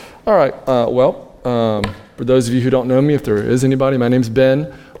All right. For those of you who don't know me, if there is anybody, my name's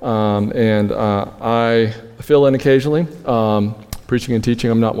Ben, and I fill in occasionally, preaching and teaching.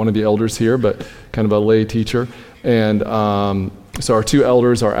 I'm not one of the elders here, but kind of a lay teacher. And so our two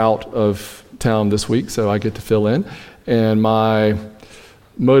elders are out of town this week, so I get to fill in. And my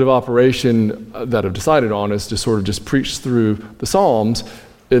mode of operation that I've decided on is to sort of just preach through the Psalms,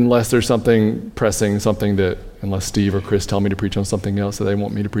 unless there's something pressing, unless Steve or Chris tell me to preach on something else that they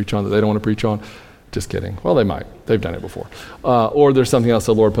want me to preach on that they don't want to preach on. Just kidding. Well, they might. They've done it before. Or there's something else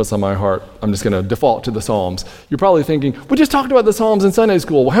the Lord puts on my heart. I'm just going to default to the Psalms. You're probably thinking, we just talked about the Psalms in Sunday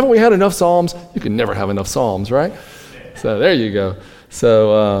school. Well, haven't we had enough Psalms? You can never have enough Psalms, right? So there you go.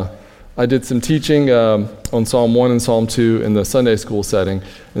 So I did some teaching on Psalm 1 and Psalm 2 in the Sunday school setting.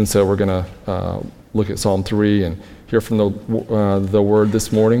 And so we're going to look at Psalm 3 and hear from the word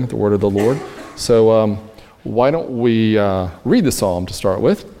this morning, the word of the Lord. So why don't we read the Psalm to start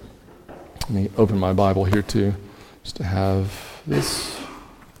with? Let me open my Bible here too, just to have this.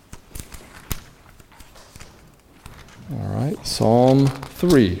 All right, Psalm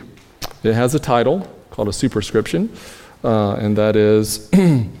 3. It has a title called a superscription, and that is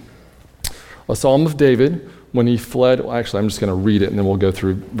a Psalm of David when he fled. Well, actually, I'm just going to read it, and then we'll go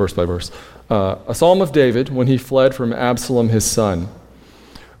through verse by verse. A Psalm of David when he fled from Absalom his son.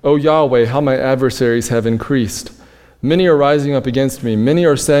 O Yahweh, how my adversaries have increased. Many are rising up against me. Many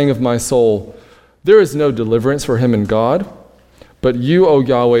are saying of my soul, there is no deliverance for him in God. But you, O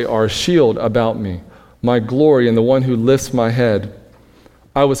Yahweh, are a shield about me, my glory and the one who lifts my head.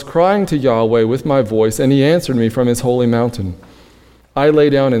 I was crying to Yahweh with my voice, and he answered me from his holy mountain. I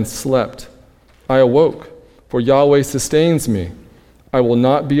lay down and slept. I awoke, for Yahweh sustains me. I will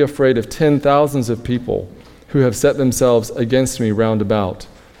not be afraid of 10,000s of people who have set themselves against me round about.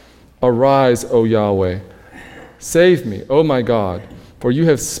 Arise, O Yahweh. Save me, O my God, for you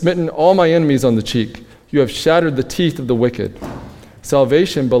have smitten all my enemies on the cheek. You have shattered the teeth of the wicked.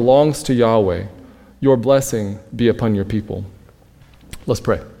 Salvation belongs to Yahweh. Your blessing be upon your people. Let's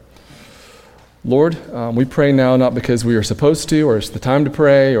pray. Lord, we pray now not because we are supposed to, or it's the time to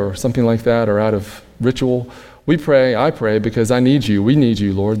pray, or something like that, or out of ritual. I pray because I need you. We need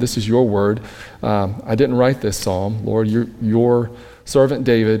you, Lord. This is your word. I didn't write this psalm. Lord, your servant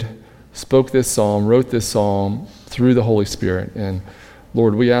David spoke this psalm, wrote this psalm through the Holy Spirit. And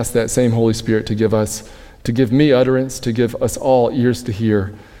Lord, we ask that same Holy Spirit to give me utterance, to give us all ears to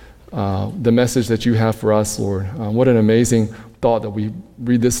hear the message that you have for us, Lord. What an amazing thought that we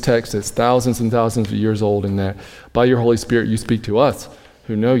read this text that's thousands and thousands of years old, and that by your Holy Spirit you speak to us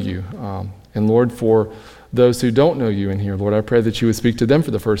who know you. And Lord, for those who don't know you in here, Lord, I pray that you would speak to them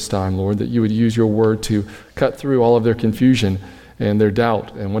for the first time, Lord, that you would use your word to cut through all of their confusion and their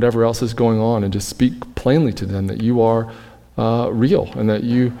doubt and whatever else is going on, and just speak plainly to them that you are real and that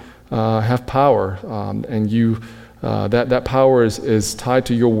you have power, and that power is tied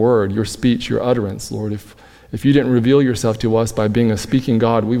to your word, your speech, your utterance, Lord. If you didn't reveal yourself to us by being a speaking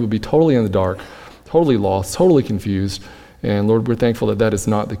God, we would be totally in the dark, totally lost, totally confused. And Lord, we're thankful that is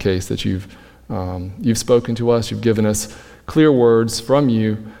not the case, that you've spoken to us, you've given us clear words from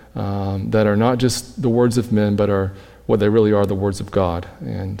you that are not just the words of men, but are what they really are, the words of God.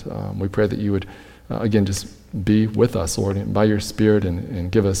 And we pray that you would, again, just be with us, Lord, by your Spirit,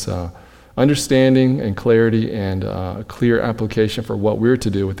 and give us understanding and clarity and a clear application for what we're to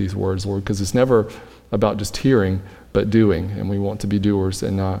do with these words, Lord, because it's never about just hearing, but doing. And we want to be doers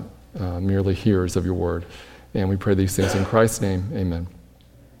and not merely hearers of your word. And we pray these things in Christ's name. Amen.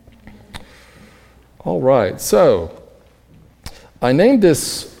 All right, so I named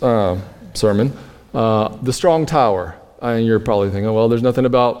this sermon The Strong Tower. And you're probably thinking, well, there's nothing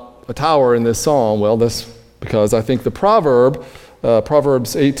about a tower in this psalm. Well, that's because I think the proverb,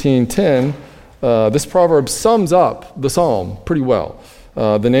 Proverbs 18:10, this proverb sums up the psalm pretty well.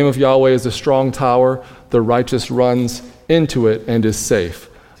 The name of Yahweh is a strong tower. The righteous runs into it and is safe.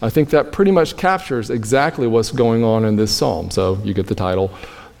 I think that pretty much captures exactly what's going on in this psalm. So you get the title,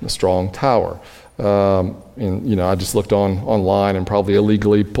 The Strong Tower. And I just looked online and probably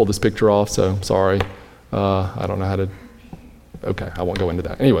illegally pulled this picture off, so sorry. I don't know how to. Okay, I won't go into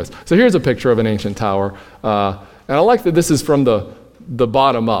that. Anyways, so here's a picture of an ancient tower, and I like that this is from the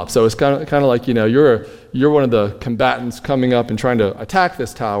bottom up. So it's kind of like you're one of the combatants coming up and trying to attack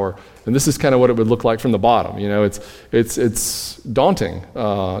this tower, and this is kind of what it would look like from the bottom. It's daunting.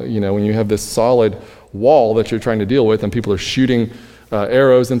 When you have this solid wall that you're trying to deal with, and people are shooting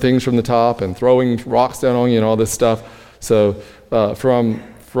arrows and things from the top and throwing rocks down on you and all this stuff. So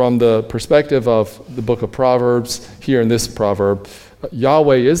from the perspective of the book of Proverbs, here in this proverb,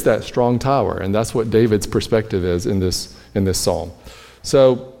 Yahweh is that strong tower, and that's what David's perspective is in this psalm.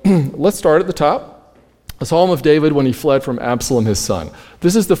 So let's start at the top. A psalm of David when he fled from Absalom, his son.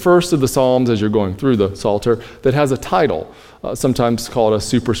 This is the first of the psalms as you're going through the Psalter that has a title, sometimes called a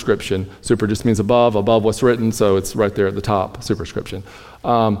superscription. Super just means above what's written, so it's right there at the top, superscription.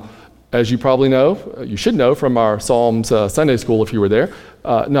 As you probably know, you should know from our Psalms Sunday school if you were there,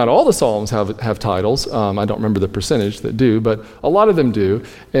 not all the Psalms have titles. I don't remember the percentage that do, but a lot of them do.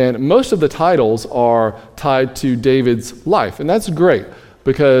 And most of the titles are tied to David's life, and that's great,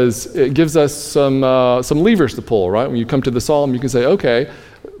 because it gives us some levers to pull, right? When you come to the psalm, you can say, okay,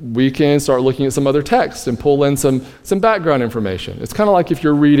 we can start looking at some other texts and pull in some background information. It's kind of like if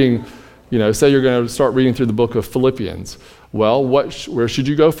you're reading, say you're going to start reading through the book of Philippians. Well, where should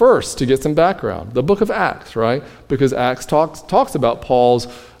you go first to get some background? The book of Acts, right? Because Acts talks about Paul's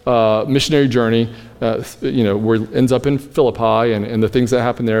missionary journey, where it ends up in Philippi and the things that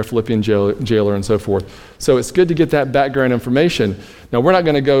happen there, Philippian jailer and so forth. So it's good to get that background information. Now, we're not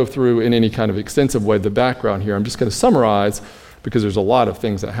going to go through in any kind of extensive way the background here. I'm just going to summarize, because there's a lot of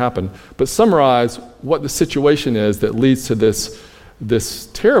things that happen, but summarize what the situation is that leads to this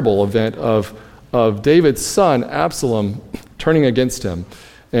terrible event of David's son, Absalom, turning against him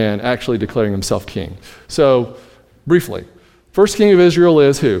and actually declaring himself king. So, briefly, first king of Israel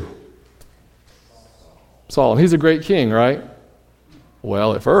is who? Saul. He's a great king, right?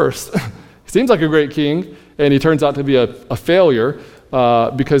 Well, at first, he seems like a great king, and he turns out to be a failure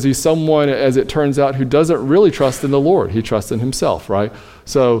because he's someone, as it turns out, who doesn't really trust in the Lord. He trusts in himself, right?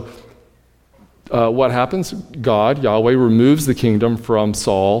 So, what happens? God, Yahweh, removes the kingdom from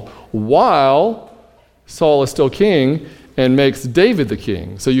Saul while Saul is still king and makes David the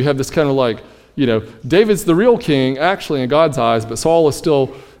king. So you have this kind of like, David's the real king, actually, in God's eyes, but Saul is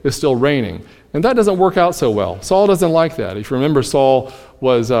still reigning. And that doesn't work out so well. Saul doesn't like that. If you remember, Saul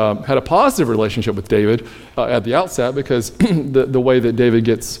had a positive relationship with David at the outset, because the way that David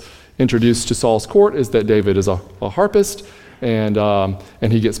gets introduced to Saul's court is that David is a harpist, and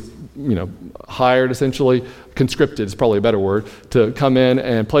he gets hired, essentially, conscripted is probably a better word, to come in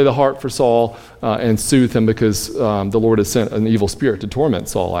and play the harp for Saul and soothe him, because the Lord has sent an evil spirit to torment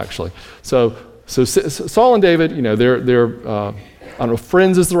Saul, actually. So Saul and David, they're I don't know if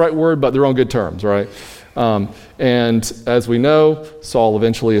friends is the right word, but they're on good terms, right? And as we know, Saul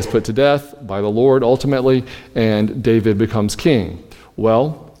eventually is put to death by the Lord ultimately, and David becomes king.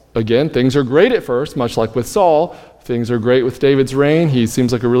 Well, again, things are great at first, much like with Saul. Things are great with David's reign. He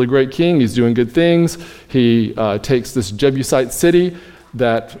seems like a really great king. He's doing good things. He takes this Jebusite city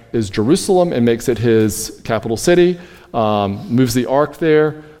that is Jerusalem and makes it his capital city, moves the ark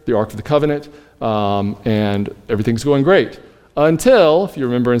there, the Ark of the Covenant, and everything's going great. Until, if you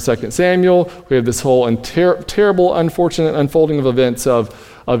remember in 2 Samuel, we have this whole terrible, unfortunate unfolding of events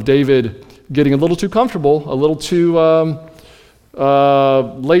of David getting a little too comfortable, a little too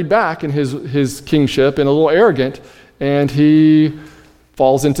laid back in his kingship and a little arrogant, and he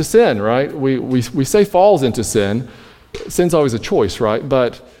falls into sin, right? We say falls into sin. Sin's always a choice, right?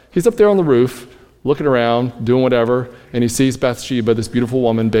 But he's up there on the roof, looking around, doing whatever, and he sees Bathsheba, this beautiful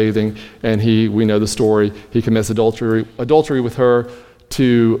woman, bathing, and we know the story. He commits adultery with her.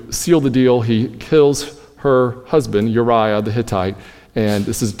 To seal the deal, he kills her husband, Uriah the Hittite, and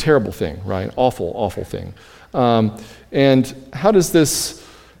this is a terrible thing, right? Awful, awful thing. And how does this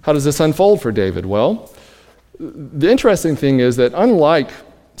unfold for David? Well, the interesting thing is that unlike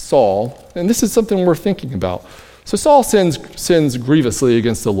Saul, and this is something we're thinking about, so Saul sins grievously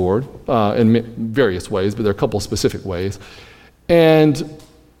against the Lord in various ways, but there are a couple of specific ways. And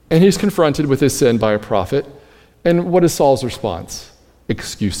he's confronted with his sin by a prophet. And what is Saul's response?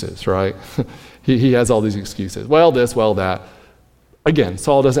 Excuses, right? he has all these excuses. Well, this, well, that. Again,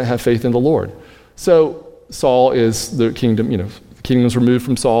 Saul doesn't have faith in the Lord. So Saul is the kingdom, the kingdom's removed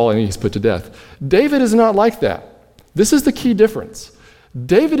from Saul and he's put to death. David is not like that. This is the key difference.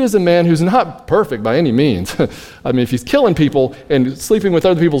 David is a man who's not perfect by any means. I mean, if he's killing people and sleeping with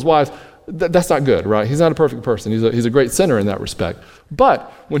other people's wives, that's not good, right? He's not a perfect person. He's a great sinner in that respect. But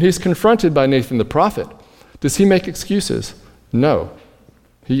when he's confronted by Nathan the prophet, does he make excuses? No.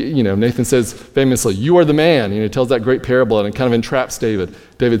 Nathan says famously, "You are the man." He tells that great parable and it kind of entraps David.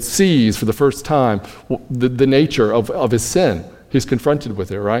 David sees for the first time the nature of his sin. He's confronted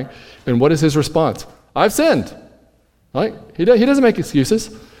with it, right? And what is his response? "I've sinned." Right? He doesn't make excuses.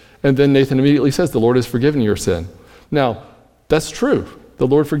 And then Nathan immediately says, "The Lord has forgiven your sin." Now, that's true. The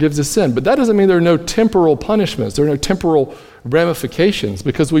Lord forgives his sin. But that doesn't mean there are no temporal punishments. There are no temporal ramifications.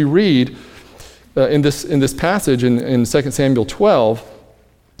 Because we read in this passage in 2 Samuel 12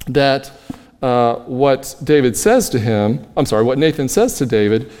 that what Nathan says to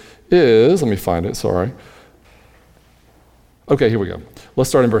David is, let me find it, sorry. Okay, here we go. Let's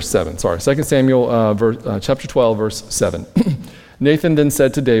start in verse 7. Sorry, 2 Samuel chapter 12, verse 7. Nathan then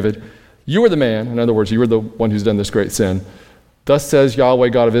said to David, "You are the man," in other words, you are the one who's done this great sin. "Thus says Yahweh,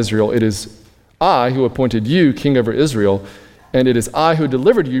 God of Israel, it is I who appointed you king over Israel, and it is I who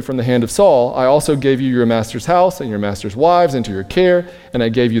delivered you from the hand of Saul. I also gave you your master's house and your master's wives into your care, and I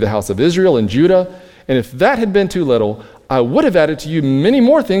gave you the house of Israel and Judah. And if that had been too little, I would have added to you many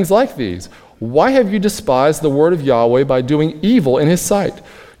more things like these. Why have you despised the word of Yahweh by doing evil in his sight?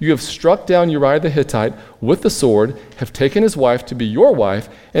 You have struck down Uriah the Hittite with the sword, have taken his wife to be your wife,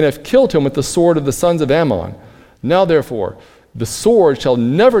 and have killed him with the sword of the sons of Ammon. Now therefore, the sword shall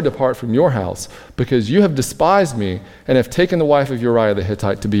never depart from your house, because you have despised me and have taken the wife of Uriah the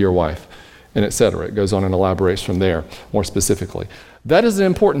Hittite to be your wife," and etc. It goes on and elaborates from there more specifically. That is an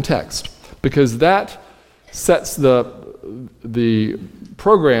important text, because that sets the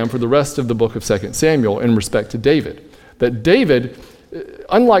program for the rest of the book of 2 Samuel in respect to David. That David,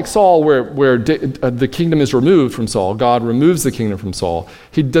 unlike Saul, where the kingdom is removed from Saul, God removes the kingdom from Saul,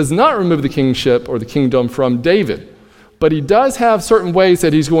 he does not remove the kingship or the kingdom from David. But he does have certain ways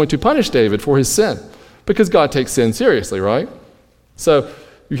that he's going to punish David for his sin, because God takes sin seriously, right? So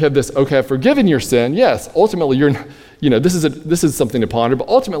you have this, okay, I've forgiven your sin. Yes, ultimately, this is something to ponder, but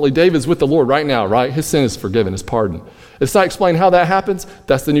ultimately David's with the Lord right now, right? His sin is forgiven, is pardoned. It's not explained how that happens.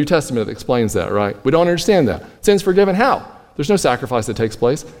 That's the New Testament that explains that, right? We don't understand that. Sin's forgiven how? There's no sacrifice that takes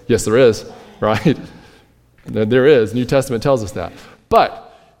place. Yes, there is, right? There is. New Testament tells us that.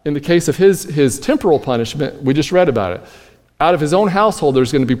 But in the case of his temporal punishment, we just read about it. Out of his own household,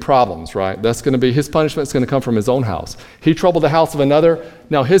 there's going to be problems, right? That's going to be, his punishment's going to come from his own house. He troubled the house of another,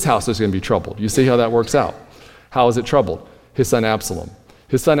 now his house is going to be troubled. You see how that works out? How is it troubled? His son Absalom.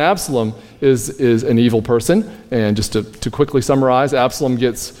 His son Absalom is an evil person, and just to quickly summarize, Absalom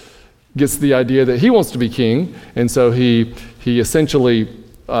gets the idea that he wants to be king, and so he essentially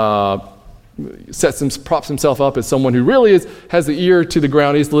props himself up as someone who really has the ear to the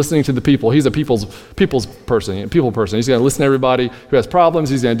ground. He's listening to the people. He's a people person. He's going to listen to everybody who has problems.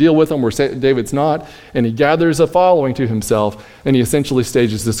 He's going to deal with them where David's not. And he gathers a following to himself, and he essentially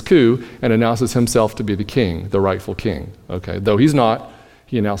stages this coup and announces himself to be the king, the rightful king. Okay, though he's not,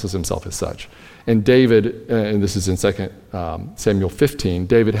 he announces himself as such. And David, and this is in 2 Samuel 15,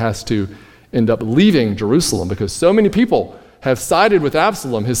 David has to end up leaving Jerusalem because so many people have sided with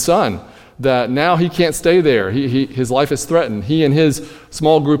Absalom, his son, that now he can't stay there. His life is threatened. He and his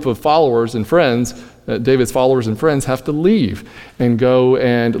small group of followers and friends, David's followers and friends, have to leave and go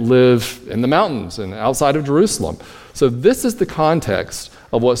and live in the mountains and outside of Jerusalem. So this is the context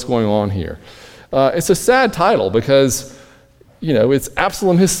of what's going on here. It's a sad title because, it's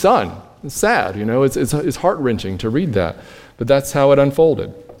Absalom, his son. It's sad, it's heart-wrenching to read that, but that's how it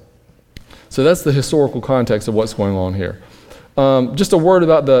unfolded. So that's the historical context of what's going on here. Just a word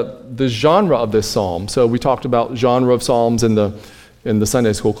about the genre of this psalm. So we talked about genre of psalms in the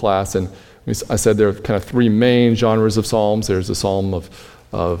Sunday school class, and I said there are kind of three main genres of psalms. There's a psalm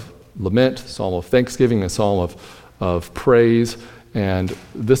of lament, a psalm of thanksgiving, a psalm of praise, and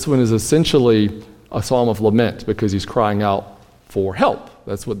this one is essentially a psalm of lament because he's crying out for help.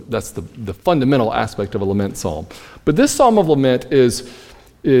 That's the fundamental aspect of a lament psalm. But this psalm of lament is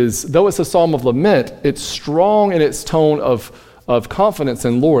though it's a psalm of lament, it's strong in its tone of confidence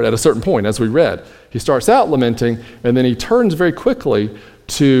in Lord at a certain point, as we read. He starts out lamenting, and then he turns very quickly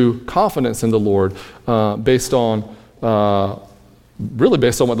to confidence in the Lord based on what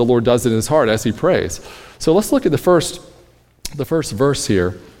the Lord does in his heart as he prays. So let's look at the first verse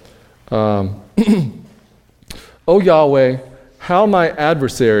here. O Yahweh, how my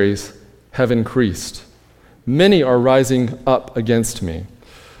adversaries have increased. Many are rising up against me.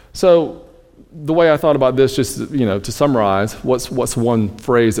 So the way I thought about this, just to summarize, what's one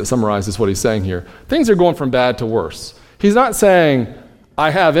phrase that summarizes what he's saying here? Things are going from bad to worse. He's not saying,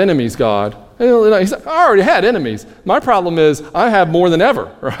 I have enemies, God. He's like, I already had enemies. My problem is I have more than ever,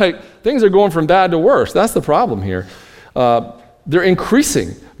 right? Things are going from bad to worse. That's the problem here. They're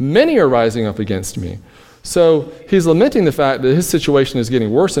increasing. Many are rising up against me. So he's lamenting the fact that his situation is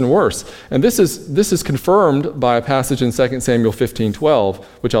getting worse and worse. And this is confirmed by a passage in 2 Samuel 15:12,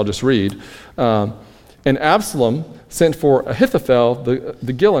 which I'll just read. And Absalom sent for Ahithophel,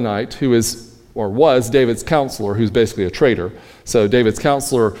 the Gilonite, who was David's counselor, who's basically a traitor. So David's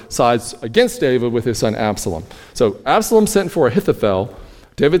counselor sides against David with his son Absalom. So Absalom sent for Ahithophel,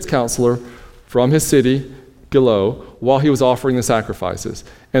 David's counselor, from his city, Gilo, while he was offering the sacrifices.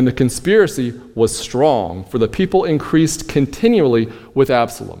 And the conspiracy was strong, for the people increased continually with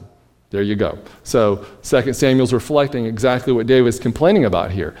Absalom. There you go. So 2 Samuel's reflecting exactly what David's complaining about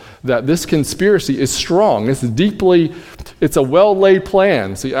here, that this conspiracy is strong. It's a well-laid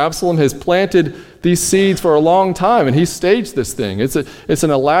plan. See, Absalom has planted these seeds for a long time, and he's staged this thing. It's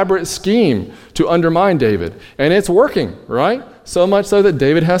an elaborate scheme to undermine David, and it's working, right? So much so that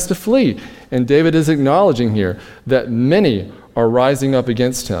David has to flee. And David is acknowledging here that many are rising up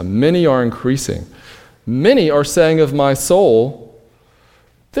against him. Many are increasing. Many are saying of my soul,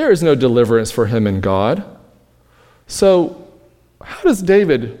 there is no deliverance for him in God. So how does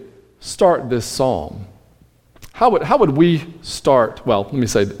David start this psalm? How would we start? Well,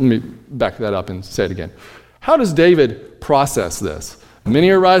 let me back that up and say it again. How does David process this? Many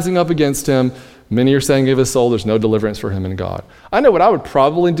are rising up against him. Many are saying of his soul, there's no deliverance for him in God. I know what I would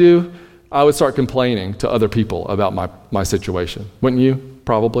probably do. I would start complaining to other people about my situation. Wouldn't you?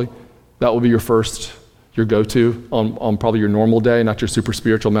 Probably. That would be your go-to on probably your normal day, not your super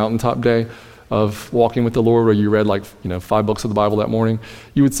spiritual mountaintop day of walking with the Lord, where you read 5 books of the Bible that morning.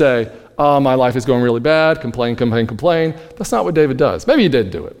 You would say, my life is going really bad, complain. That's not what David does. Maybe he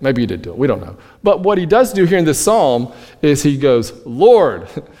did do it. We don't know. But what he does do here in this psalm is he goes, Lord,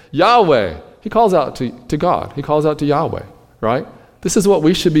 Yahweh. He calls out to God. He calls out to Yahweh, right? This is what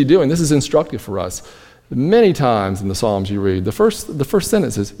we should be doing. This is instructive for us. Many times in the Psalms you read, the first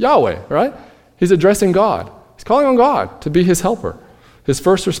sentence is Yahweh, right? He's addressing God. He's calling on God to be his helper. His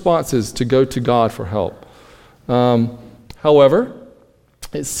first response is to go to God for help. However,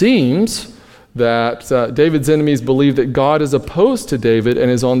 it seems that David's enemies believe that God is opposed to David and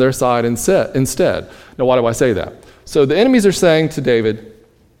is on their side instead. Now, why do I say that? So the enemies are saying to David,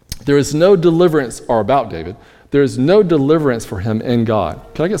 there is no deliverance, or about David, there is no deliverance for him in God.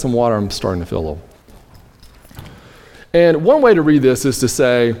 Can I get some water? I'm starting to feel a little. And one way to read this is to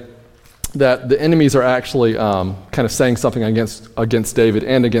say that the enemies are actually kind of saying something against David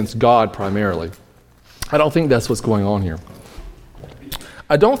and against God primarily. I don't think that's what's going on here.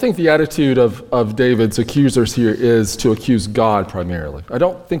 I don't think the attitude of David's accusers here is to accuse God primarily. I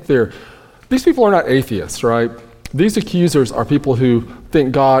don't think these people are not atheists, right? These accusers are people who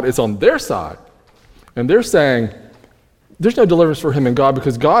think God is on their side. And they're saying, there's no deliverance for him in God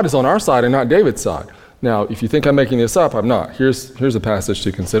because God is on our side and not David's side. Now, if you think I'm making this up, I'm not. Here's a passage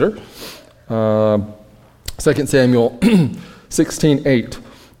to consider. 2 Samuel 16:8.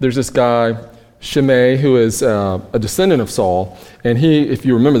 There's this guy, Shimei, who is a descendant of Saul. And if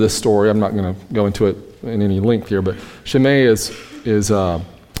you remember this story, I'm not going to go into it in any length here, but Shimei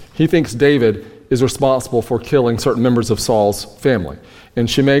he thinks David is responsible for killing certain members of Saul's family. And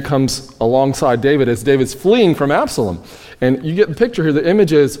Shimei comes alongside David as David's fleeing from Absalom. And you get the picture here. The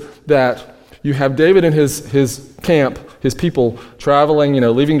image is that you have David and his camp, his people, traveling,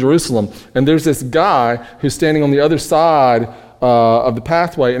 leaving Jerusalem. And there's this guy who's standing on the other side of the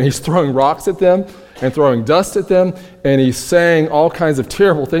pathway, and he's throwing rocks at them and throwing dust at them. And he's saying all kinds of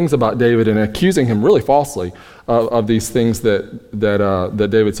terrible things about David and accusing him really falsely of these things that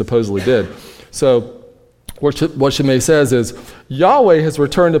David supposedly did. So what Shimei says is, Yahweh has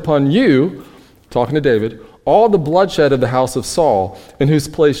returned upon you, talking to David, all the bloodshed of the house of Saul, in whose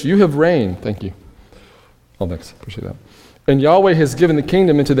place you have reigned. Thank you. Oh, thanks. Appreciate that. And Yahweh has given the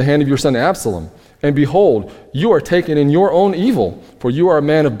kingdom into the hand of your son Absalom. And behold, you are taken in your own evil, for you are a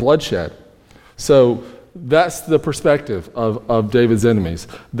man of bloodshed. So that's the perspective of David's enemies,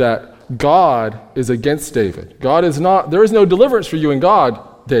 that God is against David. There is no deliverance for you in God,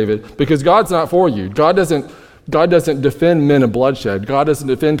 David, because God's not for you. God doesn't defend men of bloodshed. God doesn't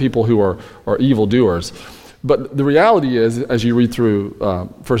defend people who are evildoers. But the reality is, as you read through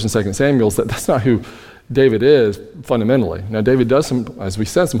 1 and 2 Samuel, that's not who David is fundamentally. Now, David does as we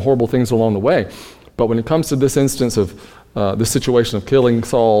said, some horrible things along the way. But when it comes to this instance of this situation of killing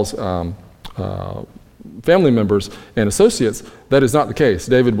Saul's family members and associates, that is not the case.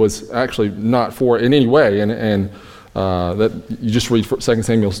 David was actually not for it in any way, and that you just read 2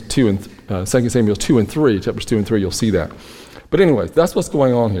 Samuel 2 and 3, chapters 2 and 3, you'll see that. But anyway, that's what's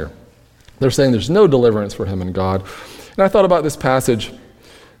going on here. They're saying there's no deliverance for him in God. And I thought about this passage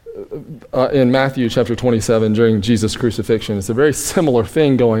in Matthew chapter 27 during Jesus' crucifixion. It's a very similar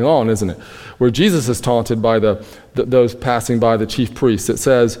thing going on, isn't it? Where Jesus is taunted by those passing by the chief priests. It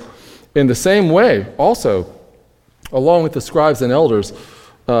says, in the same way, also, along with the scribes and elders,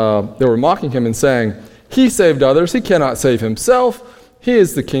 they were mocking him and saying, he saved others, he cannot save himself. He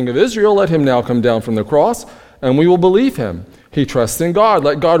is the King of Israel. Let him now come down from the cross, and we will believe him. He trusts in God.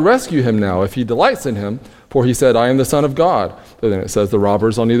 Let God rescue him now, if he delights in him. For he said, I am the Son of God. And then it says the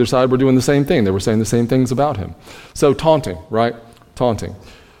robbers on either side were doing the same thing. They were saying the same things about him. So taunting, right? Taunting.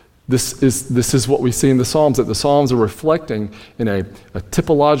 This is what we see in the Psalms, that the Psalms are reflecting in a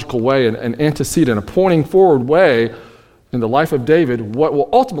typological way, an antecedent, a pointing forward way in the life of David, what will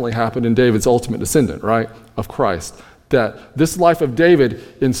ultimately happen in David's ultimate descendant, right, of Christ. That this life of David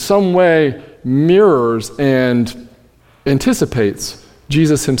in some way mirrors and anticipates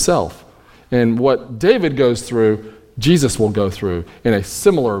Jesus himself. And what David goes through, Jesus will go through in a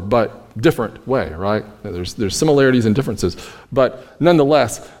similar but different way, right? There's similarities and differences. But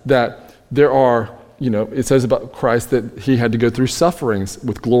nonetheless, that there are, it says about Christ that he had to go through sufferings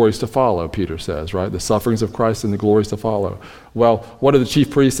with glories to follow, Peter says, right? The sufferings of Christ and the glories to follow. Well, what are the chief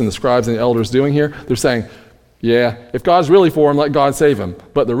priests and the scribes and the elders doing here? They're saying, yeah, if God's really for him, let God save him.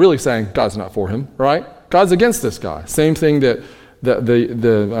 But they're really saying, God's not for him, right? God's against this guy. Same thing that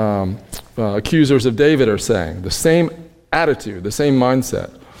the accusers of David are saying. The same attitude, the same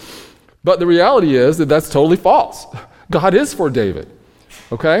mindset. But the reality is that that's totally false. God is for David,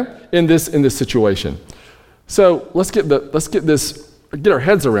 okay? In this situation. So let's get our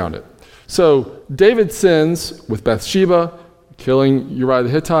heads around it. So David sins with Bathsheba, killing Uriah the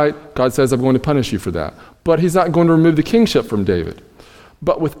Hittite. God says, I'm going to punish you for that. But he's not going to remove the kingship from David.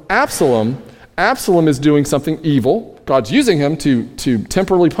 But with Absalom is doing something evil. God's using him to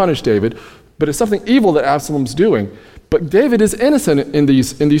temporarily punish David, but it's something evil that Absalom's doing. But David is innocent in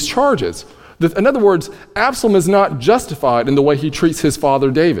these charges. In other words, Absalom is not justified in the way he treats his father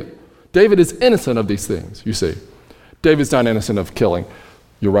David. David is innocent of these things, you see. David's not innocent of killing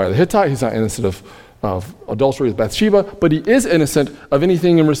Uriah the Hittite. He's not innocent of adultery with Bathsheba, but he is innocent of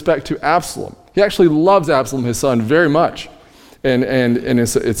anything in respect to Absalom. He actually loves Absalom, his son, very much. And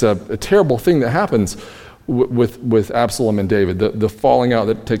it's a terrible thing that happens with Absalom and David, the falling out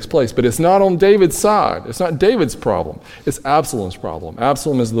that takes place. But it's not on David's side. It's not David's problem. It's Absalom's problem.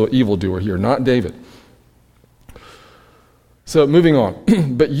 Absalom is the evildoer here, not David. So moving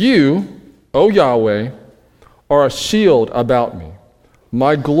on. But you, O Yahweh, are a shield about me,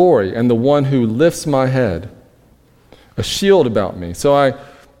 my glory, and the one who lifts my head. A shield about me. So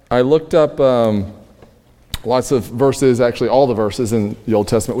I looked up lots of verses, actually all the verses in the Old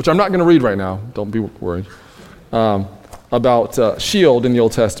Testament, which I'm not going to read right now. Don't be worried. About shield in the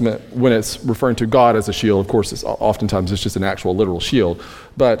Old Testament when it's referring to God as a shield. Of course, oftentimes it's just an actual literal shield.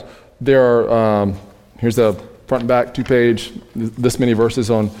 But there are, here's the front and back 2-page, this many verses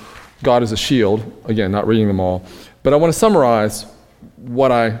on God as a shield. Again, not reading them all. But I want to summarize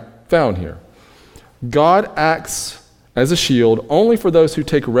what I found here. God acts as a shield only for those who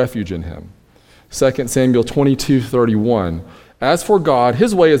take refuge in him. 2 Samuel 22:31. As for God,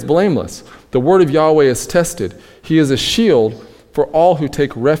 his way is blameless. The word of Yahweh is tested. He is a shield for all who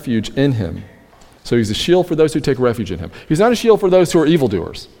take refuge in him. So he's a shield for those who take refuge in him. He's not a shield for those who are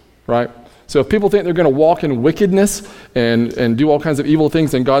evildoers, right? So if people think they're going to walk in wickedness and do all kinds of evil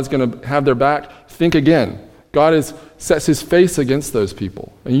things and God's going to have their back, think again. God sets his face against those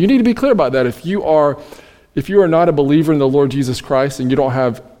people. And you need to be clear about that. If you are not a believer in the Lord Jesus Christ and you don't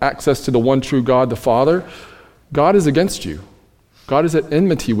have access to the one true God, the Father, God is against you. God is at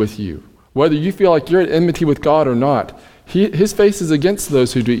enmity with you. Whether you feel like you're at enmity with God or not, his face is against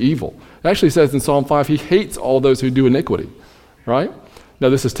those who do evil. It actually says in Psalm 5, he hates all those who do iniquity, right? Now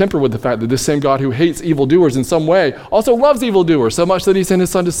this is tempered with the fact that this same God who hates evildoers in some way also loves evildoers so much that he sent his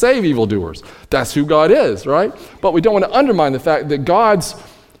son to save evildoers. That's who God is, right? But we don't want to undermine the fact that God's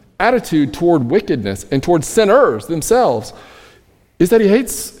attitude toward wickedness and toward sinners themselves is that he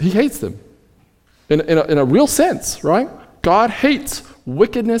hates them in a real sense, right? God hates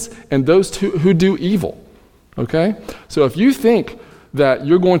wickedness and those who do evil, okay? So if you think that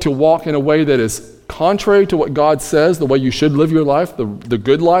you're going to walk in a way that is contrary to what God says, the way you should live your life, the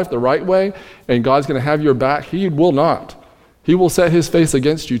good life, the right way, and God's going to have your back, he will not. He will set his face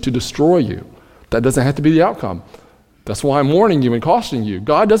against you to destroy you. That doesn't have to be the outcome. That's why I'm warning you and cautioning you.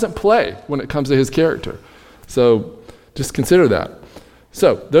 God doesn't play when it comes to his character. So just consider that.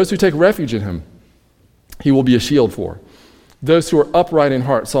 So those who take refuge in him, he will be a shield for. Those who are upright in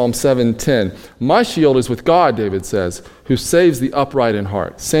heart, Psalm 7:10. My shield is with God, David says, who saves the upright in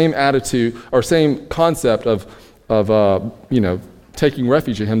heart. Same attitude or same concept of taking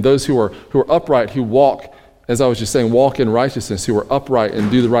refuge in him. Those who are upright, who walk, as I was just saying, walk in righteousness, who are upright and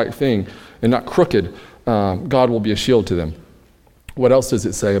do the right thing and not crooked. God will be a shield to them. What else does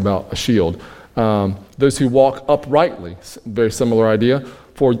it say about a shield? Those who walk uprightly, very similar idea.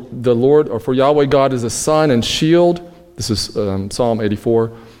 For the Lord, or for Yahweh God is a sun and shield. This is Psalm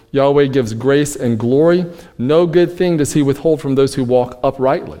 84. Yahweh gives grace and glory. No good thing does he withhold from those who walk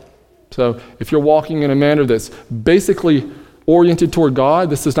uprightly. So if you're walking in a manner that's basically oriented toward God.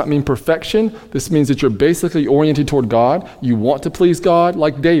 This does not mean perfection. This means that you're basically oriented toward God. You want to please God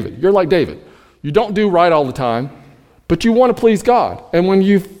like David. You're like David. You don't do right all the time, but you want to please God. And when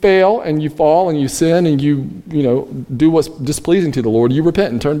you fail and you fall and you sin and you do what's displeasing to the Lord, you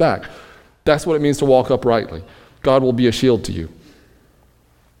repent and turn back. That's what it means to walk uprightly. God will be a shield to you.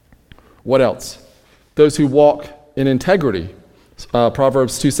 What else? Those who walk in integrity.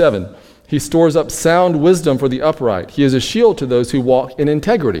 Proverbs 2:7. He stores up sound wisdom for the upright. He is a shield to those who walk in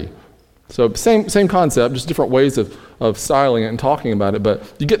integrity. So same concept, just different ways of styling it and talking about it, but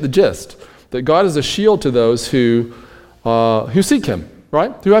you get the gist. That God is a shield to those who seek him,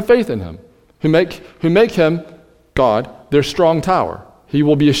 right? Who have faith in him, who make him, God, their strong tower. He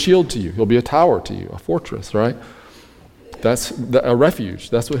will be a shield to you. He'll be a tower to you, a fortress, right? That's a refuge.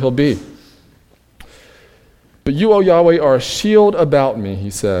 That's what he'll be. But you, O Yahweh, are a shield about me,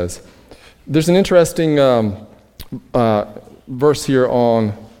 he says. There's an interesting verse here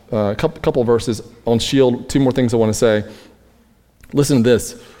on a couple verses on shield. Two more things I want to say. Listen to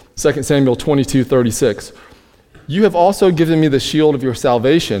this. 2 Samuel 22:36. You have also given me the shield of your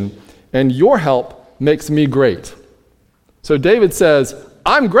salvation, and your help makes me great. So David says,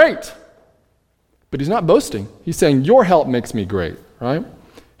 I'm great. But he's not boasting. He's saying, your help makes me great, right?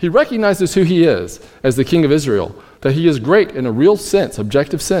 He recognizes who he is as the king of Israel, that he is great in a real sense,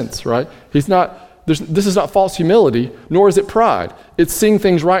 objective sense, right? This is not false humility, nor is it pride. It's seeing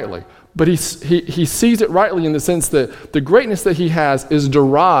things rightly. But he sees it rightly in the sense that the greatness that he has is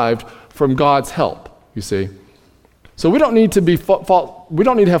derived from God's help, you see. So we don't need to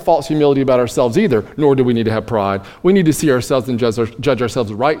have false humility about ourselves either, nor do we need to have pride. We need to see ourselves and judge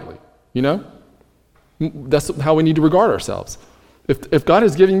ourselves rightly, you know? That's how we need to regard ourselves. If God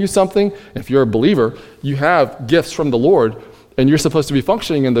is giving you something, if you're a believer, you have gifts from the Lord, and you're supposed to be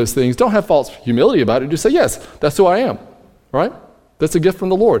functioning in those things, don't have false humility about it. Just say, yes, that's who I am, right? That's a gift from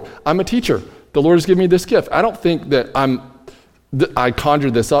the Lord. I'm a teacher. The Lord has given me this gift. I don't think that I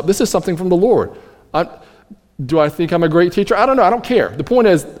conjured this up. This is something from the Lord. Do I think I'm a great teacher? I don't know. I don't care. The point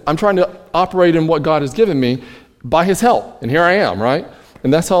is, I'm trying to operate in what God has given me by his help, and here I am, right?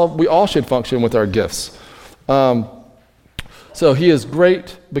 And that's how we all should function with our gifts. So he is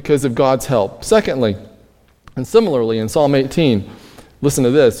great because of God's help. Secondly, and similarly in Psalm 18, listen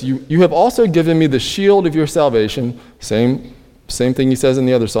to this. You have also given me the shield of your salvation. Same thing he says in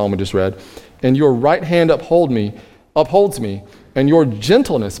the other psalm we just read. And your right hand upholds me, and your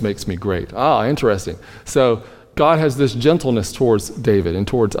gentleness makes me great. Interesting. So God has this gentleness towards David and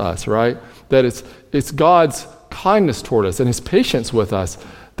towards us, right? That it's God's kindness toward us and his patience with us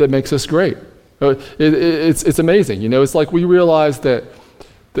that makes us great. It's amazing. It's like we realize that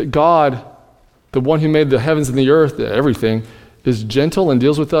God, the one who made the heavens and the earth, everything, is gentle and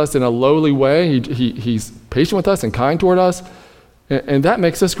deals with us in a lowly way. He's patient with us and kind toward us. And that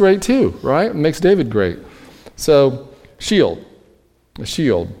makes us great too, right? It makes David great. So, a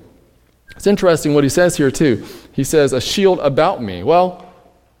shield. It's interesting what he says here too. He says, a shield about me. Well,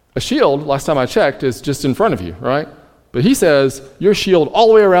 a shield, last time I checked, is just in front of you, right? But he says, your shield all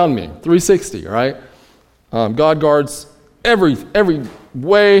the way around me, 360, right? God guards every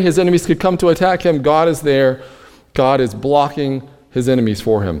way his enemies could come to attack him. God is there. God is blocking his enemies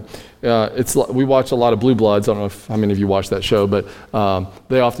for him. We watch a lot of Blue Bloods. I don't know how many of you watch that show, but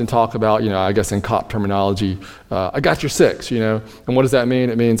they often talk about, I guess in cop terminology, I got your six, And what does that mean?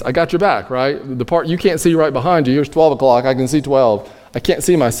 It means I got your back, right? The part you can't see right behind you, here's 12 o'clock, I can see 12. I can't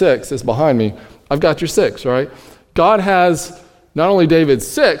see my six, it's behind me. I've got your six, right? God has not only David's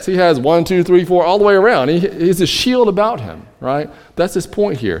six, he has 1, 2, 3, 4, all the way around. He's a shield about him, right? That's his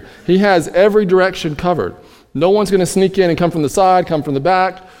point here. He has every direction covered. No one's going to sneak in and come from the side, come from the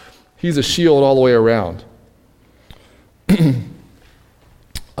back. He's a shield all the way around.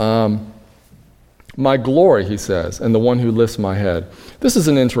 My glory, he says, and the one who lifts my head. This is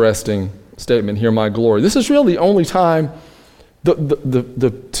an interesting statement here, my glory. This is really the only time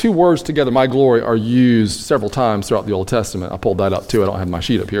the two words together, my glory, are used several times throughout the Old Testament. I pulled that up too. I don't have my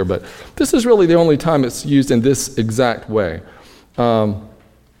sheet up here, but this is really the only time it's used in this exact way. And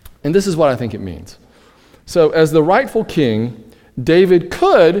this is what I think it means. So as the rightful king, David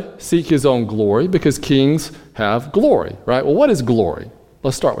could seek his own glory because kings have glory, right? Well, what is glory?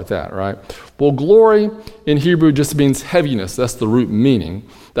 Let's start with that, right? Well, glory in Hebrew just means heaviness. That's the root meaning.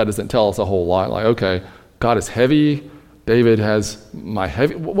 That doesn't tell us a whole lot. Like, okay, God is heavy. David has my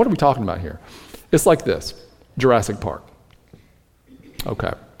heavy. What are we talking about here? It's like this. Jurassic Park.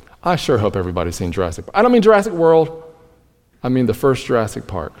 Okay. I sure hope everybody's seen Jurassic Park. I don't mean Jurassic World. I mean the first Jurassic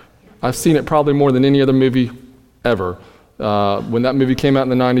Park. I've seen it probably more than any other movie ever. When that movie came out in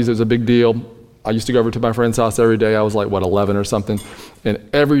the 90s, it was a big deal. I used to go over to my friend's house every day. I was like, 11 or something. And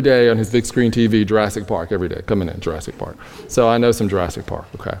every day on his big screen TV, Jurassic Park, every day, coming in, Jurassic Park. So I know some Jurassic Park,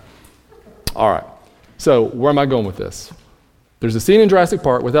 okay. All right, so where am I going with this? There's a scene in Jurassic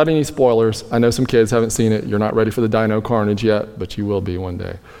Park, without any spoilers. I know some kids haven't seen it. You're not ready for the dino carnage yet, but you will be one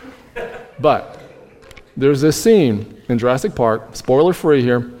day. But there's this scene in Jurassic Park, spoiler-free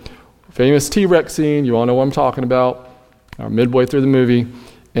here, famous T-Rex scene. You all know what I'm talking about, midway through the movie.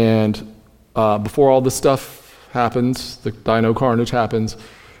 And before all this stuff happens, the dino carnage happens,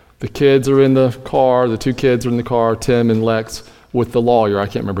 the kids are in the car, the two kids are in the car, Tim and Lex, with the lawyer. I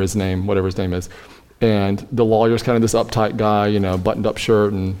can't remember his name, whatever his name is. And the lawyer's kind of this uptight guy, buttoned up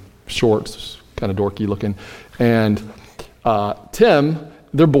shirt and shorts, kind of dorky looking. And Tim,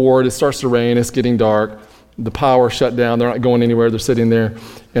 they're bored. It starts to rain. It's getting dark. The power shut down. They're not going anywhere. They're sitting there.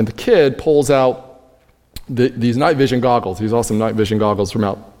 And the kid pulls out these night vision goggles. These awesome night vision goggles from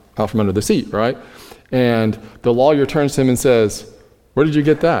out from under the seat, right? And the lawyer turns to him and says, "Where did you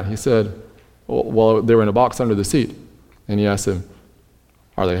get that?" He said, "Well, they were in a box under the seat." And he asked him,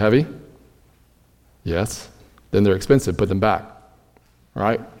 "Are they heavy?" "Yes." "Then they're expensive. Put them back."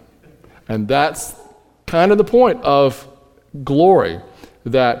 Right? And that's kind of the point of glory,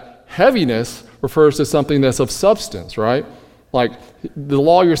 that heaviness refers to something that's of substance, right? Like the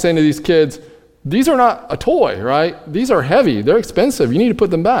lawyer saying to these kids, these are not a toy, right? These are heavy. They're expensive. You need to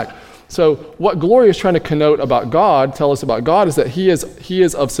put them back. So what glory is trying to connote about God, tell us about God, is that he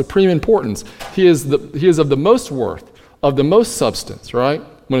is of supreme importance. He is of the most worth, of the most substance, right?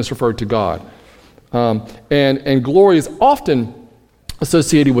 When it's referred to God. And glory is often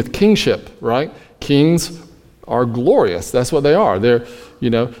associated with kingship, right? Kings are glorious. That's what they are. They're,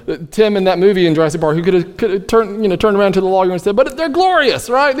 Tim in that movie in Jurassic Park, who could have turned around to the lawyer and said, "But they're glorious,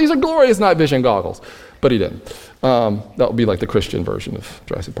 right? These are glorious night vision goggles." But he didn't. That would be like the Christian version of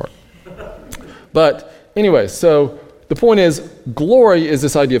Jurassic Park. But anyway, so the point is, glory is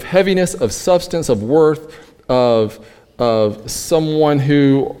this idea of heaviness, of substance, of worth, of someone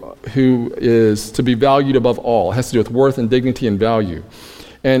who is to be valued above all. It has to do with worth and dignity and value.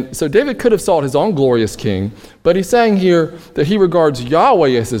 And so David could have sought his own glorious king, but he's saying here that he regards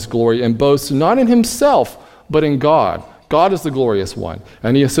Yahweh as his glory and boasts not in himself, but in God. God is the glorious one,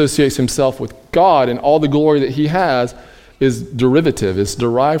 and he associates himself with God, and all the glory that he has is derivative, is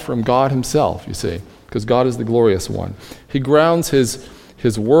derived from God himself, you see, because God is the glorious one. He grounds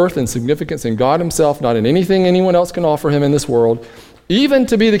his worth and significance in God himself, not in anything anyone else can offer him in this world, even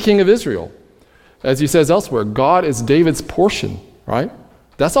to be the king of Israel. As he says elsewhere, God is David's portion, right?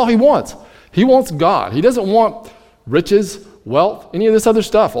 That's all he wants. He wants God. He doesn't want riches, wealth, any of this other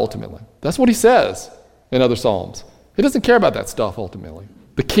stuff, ultimately. That's what he says in other Psalms. He doesn't care about that stuff, ultimately.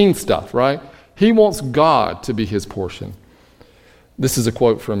 The king stuff, right? He wants God to be his portion. This is a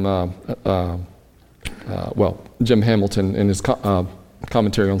quote from, Jim Hamilton in his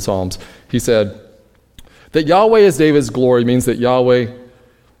commentary on Psalms. He said, that Yahweh is David's glory means that Yahweh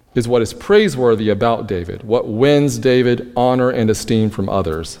is what is praiseworthy about David, what wins David honor and esteem from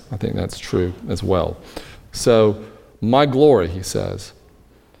others. I think that's true as well. So, my glory, he says.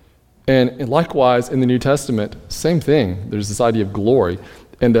 And likewise, in the New Testament, same thing. There's this idea of glory,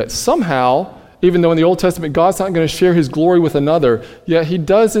 and that somehow, even though in the Old Testament God's not going to share his glory with another, yet he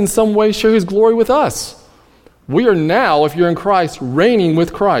does in some way share his glory with us. We are now, if you're in Christ, reigning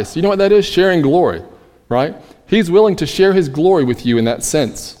with Christ. You know what that is? Sharing glory, right? He's willing to share his glory with you in that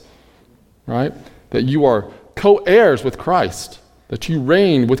sense. Right? That you are co-heirs with Christ, that you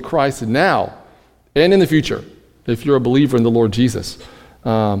reign with Christ now and in the future, if you're a believer in the Lord Jesus.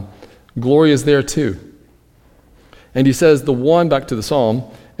 Glory is there too. And he says, back to the Psalm,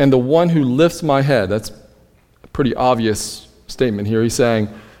 and the one who lifts my head. That's a pretty obvious statement here. He's saying,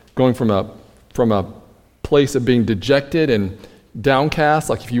 going from a place of being dejected and downcast,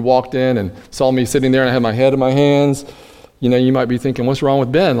 like if you walked in and saw me sitting there and I had my head in my hands, you might be thinking, what's wrong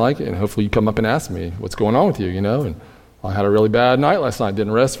with Ben? And hopefully you come up and ask me, what's going on with you, and I had a really bad night last night,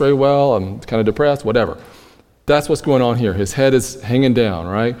 didn't rest very well, I'm kind of depressed, whatever. That's what's going on here. His head is hanging down,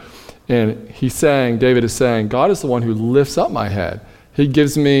 right? And David is saying, God is the one who lifts up my head. He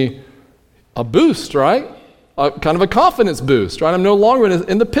gives me a boost, right? Kind of a confidence boost, right? I'm no longer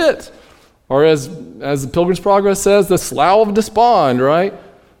in the pit. Or as the Pilgrim's Progress says, the slough of despond, right?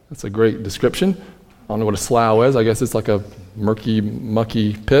 That's a great description. I don't know what a slough is. I guess it's like a murky,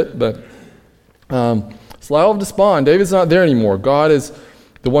 mucky pit. But slough of despond. David's not there anymore. God is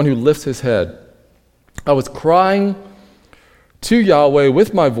the one who lifts his head. I was crying to Yahweh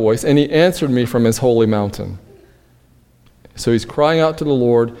with my voice, and he answered me from his holy mountain. So he's crying out to the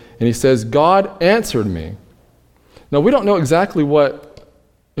Lord, and he says, God answered me. Now, we don't know exactly what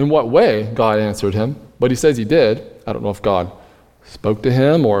in what way God answered him, but he says he did. I don't know if God spoke to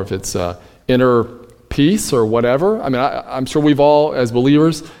him or if it's inner peace or whatever. I mean, I'm sure we've all, as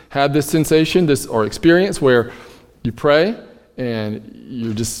believers, had this sensation, or experience where you pray and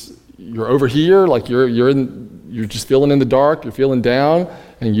you're over here, like you're just feeling in the dark, you're feeling down,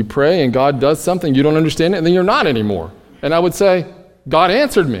 and you pray and God does something, you don't understand it, and then you're not anymore. And I would say, God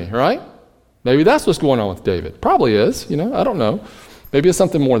answered me, right? Maybe that's what's going on with David. Probably is, I don't know. Maybe it's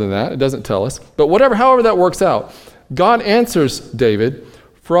something more than that. It doesn't tell us. But however that works out, God answers David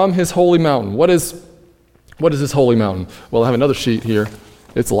from his holy mountain. What is this holy mountain? Well, I have another sheet here.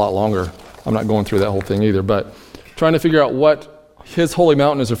 It's a lot longer. I'm not going through that whole thing either, but trying to figure out what his holy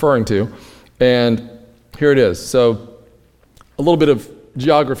mountain is referring to. And here it is. So a little bit of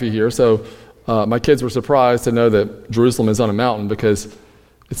geography here. So my kids were surprised to know that Jerusalem is on a mountain, because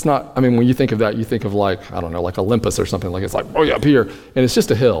it's not, when you think of that, you think of like Olympus or something, like it's like way up here, and it's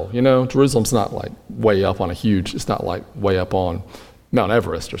just a hill, Jerusalem's not like way up on it's not like way up on Mount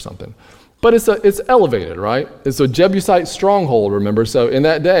Everest or something. But it's elevated, right? It's a Jebusite stronghold, remember? So in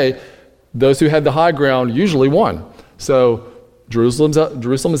that day, those who had the high ground usually won. So Jerusalem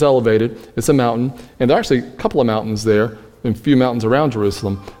is elevated, it's a mountain, and there are actually a couple of mountains there, and a few mountains around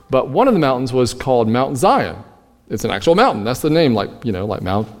Jerusalem, but one of the mountains was called Mount Zion. It's an actual mountain. That's the name, like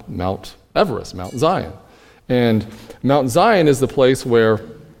Mount Everest, Mount Zion. And Mount Zion is the place where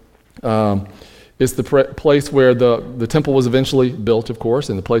place where the temple was eventually built, of course,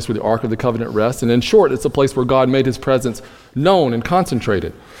 and the place where the Ark of the Covenant rests. And in short, it's a place where God made his presence known and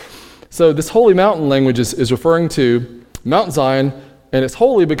concentrated. So this holy mountain language is referring to Mount Zion, and it's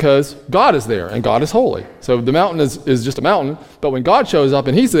holy because God is there, and God is holy. So the mountain is just a mountain, but when God shows up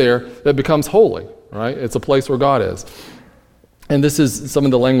and he's there, that becomes holy. Right? It's a place where God is. And this is some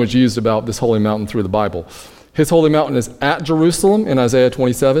of the language used about this holy mountain through the Bible. His holy mountain is at Jerusalem in Isaiah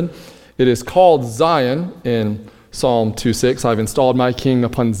 27. It is called Zion in Psalm 2:6. I've installed my king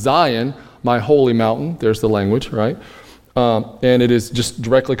upon Zion, my holy mountain. There's the language, right? And it is just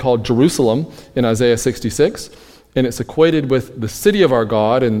directly called Jerusalem in Isaiah 66. And it's equated with the city of our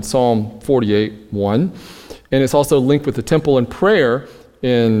God in Psalm 48:1. And it's also linked with the temple and prayer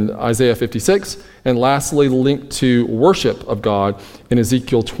in Isaiah 56, and lastly linked to worship of God in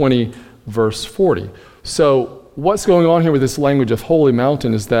Ezekiel 20, verse 40. So what's going on here with this language of holy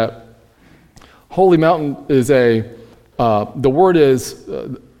mountain is that holy mountain is the word is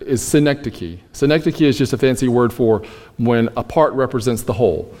synecdoche. Synecdoche is just a fancy word for when a part represents the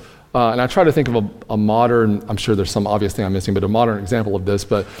whole. And I try to think of a modern, I'm sure there's some obvious thing I'm missing, but a modern example of this,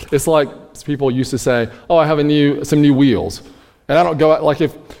 but it's like people used to say, oh, I have some new wheels. And I don't go out, like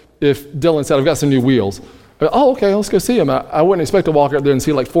if Dylan said, I've got some new wheels. Oh, okay, let's go see them. I wouldn't expect to walk out there and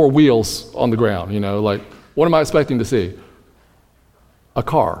see like 4 wheels on the ground, like what am I expecting to see? A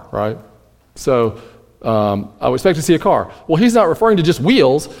car, right? So I would expect to see a car. Well, he's not referring to just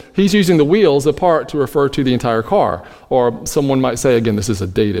wheels. He's using the wheels apart to refer to the entire car. Or someone might say, again, this is a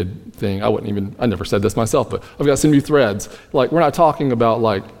dated thing. I never said this myself, but I've got some new threads. Like, we're not talking about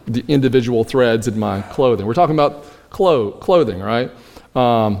like the individual threads in my clothing. We're talking about clothing, right?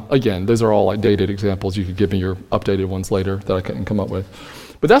 Again, those are all like dated examples. You could give me your updated ones later that I couldn't come up with.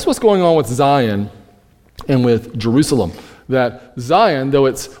 But that's what's going on with Zion and with Jerusalem. That Zion, though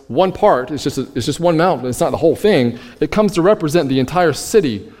it's one part, it's just one mountain, it's not the whole thing, it comes to represent the entire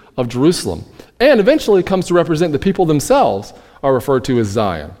city of Jerusalem. And eventually it comes to represent the people themselves are referred to as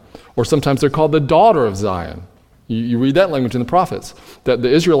Zion. Or sometimes they're called the daughter of Zion. You read that language in the prophets, that the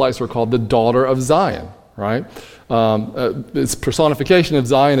Israelites were called the daughter of Zion, right? It's personification of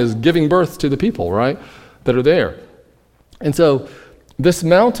Zion is giving birth to the people, right, that are there. And so this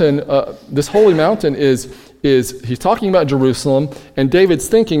mountain, this holy mountain is he's talking about Jerusalem, and David's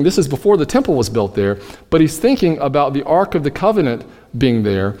thinking, this is before the temple was built there, but he's thinking about the Ark of the Covenant being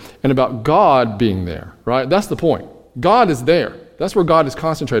there and about God being there, right? That's the point. God is there. That's where God has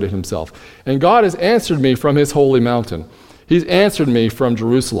concentrated himself. And God has answered me from his holy mountain. He's answered me from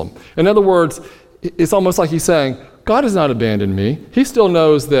Jerusalem. In other words, it's almost like he's saying, God has not abandoned me. He still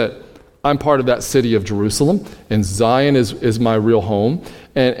knows that I'm part of that city of Jerusalem, and Zion is my real home,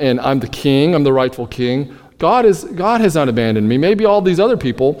 and I'm the king, I'm the rightful king. God has not abandoned me. Maybe all these other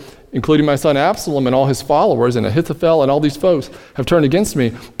people, including my son Absalom and all his followers, and Ahithophel and all these folks have turned against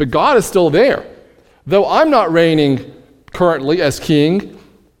me, but God is still there. Though I'm not reigning currently as king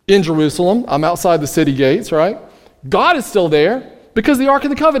in Jerusalem, I'm outside the city gates, right? God is still there, because the Ark of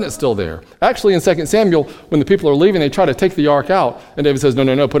the Covenant is still there. Actually, in 2 Samuel, when the people are leaving, they try to take the Ark out, and David says,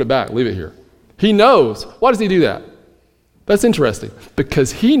 no, put it back, leave it here. He knows. Why does he do that? That's interesting,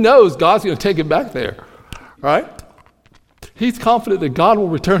 because he knows God's going to take it back there, right? He's confident that God will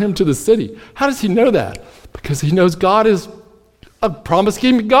return him to the city. How does he know that? Because he knows God is a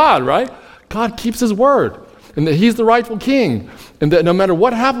promise-keeping God, right? God keeps his word, and that he's the rightful king, and that no matter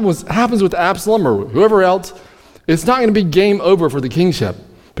what happens with Absalom or whoever else, it's not going to be game over for the kingship,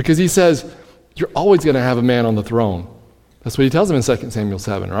 because he says, you're always going to have a man on the throne. That's what he tells him in 2 Samuel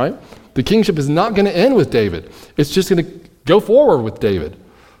 7, right? The kingship is not going to end with David. It's just going to go forward with David.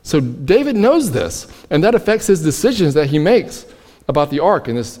 So David knows this, and that affects his decisions that he makes about the ark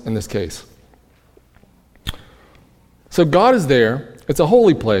in this case. So God is there. It's a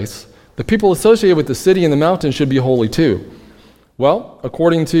holy place. The people associated with the city and the mountain should be holy too. Well,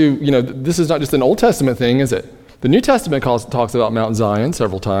 according to, this is not just an Old Testament thing, is it? The New Testament talks about Mount Zion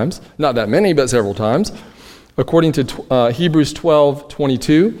several times. Not that many, but several times. According to Hebrews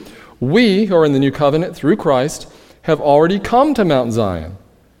 12:22, we who are in the new covenant through Christ have already come to Mount Zion.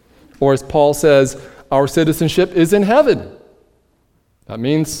 Or as Paul says, our citizenship is in heaven. That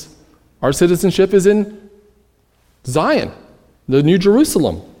means our citizenship is in Zion, the New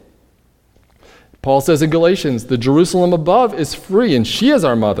Jerusalem. Paul says in Galatians, the Jerusalem above is free and she is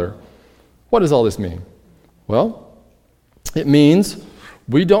our mother. What does all this mean? Well, it means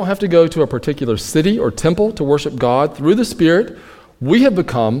we don't have to go to a particular city or temple to worship God. Through the Spirit, we have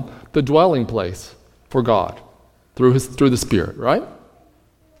become the dwelling place for God through the Spirit, right?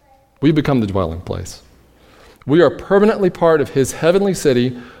 We become the dwelling place. We are permanently part of his heavenly city,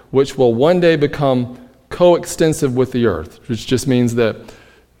 which will one day become coextensive with the earth, which just means that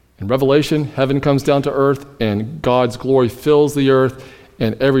in Revelation, heaven comes down to earth and God's glory fills the earth,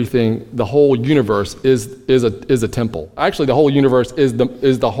 and everything, the whole universe is a temple. Actually, the whole universe is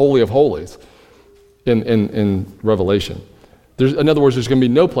the Holy of Holies in Revelation. In other words, there's going to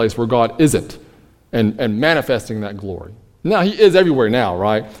be no place where God isn't and manifesting that glory. Now, he is everywhere now,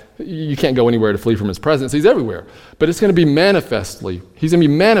 right? You can't go anywhere to flee from his presence. He's everywhere. But it's going to be he's going to be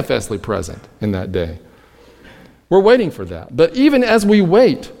manifestly present in that day. We're waiting for that. But even as we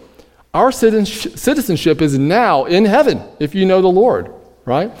wait, our citizenship is now in heaven, if you know the Lord,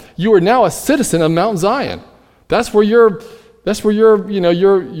 right? You are now a citizen of Mount Zion. That's where your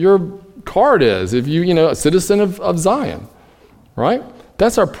card is, if you a citizen of Zion, right?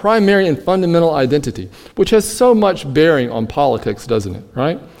 That's our primary and fundamental identity, which has so much bearing on politics, doesn't it,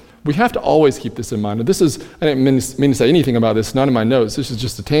 right? We have to always keep this in mind. And I didn't mean to say anything about this, not in my notes. This is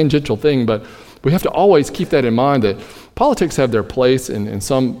just a tangential thing, but we have to always keep that in mind, that politics have their place in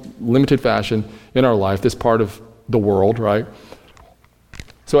some limited fashion in our life, this part of the world, right?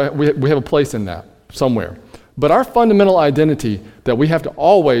 So we have a place in that somewhere. But our fundamental identity that we have to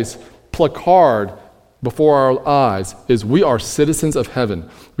always placard before our eyes is we are citizens of heaven.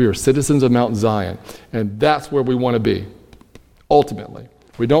 We are citizens of Mount Zion. And that's where we want to be, ultimately.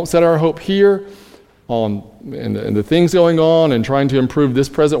 We don't set our hope here in the things going on and trying to improve this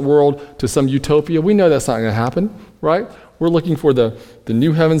present world to some utopia. We know that's not going to happen, right? We're looking for the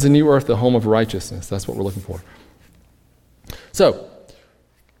new heavens and new earth, the home of righteousness. That's what we're looking for. So,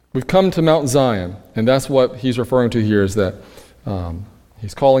 we've come to Mount Zion, and that's what he's referring to here, is that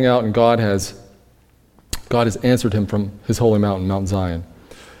he's calling out, and God has answered him from his holy mountain, Mount Zion.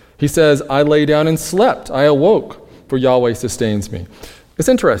 He says, I lay down and slept. I awoke, for Yahweh sustains me. It's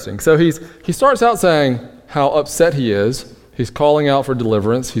interesting. So he starts out saying how upset he is. He's calling out for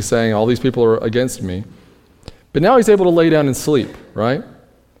deliverance. He's saying all these people are against me. But now he's able to lay down and sleep, right?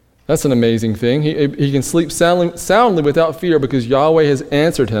 That's an amazing thing. He can sleep soundly without fear because Yahweh has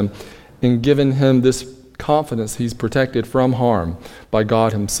answered him and given him this confidence he's protected from harm by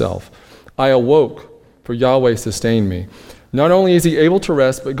God himself. I awoke, for Yahweh sustained me. Not only is he able to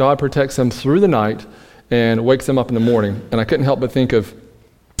rest, but God protects him through the night and wakes him up in the morning. And I couldn't help but think of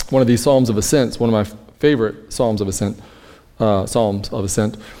one of these Psalms of Ascent, one of my favorite Psalms of Ascent,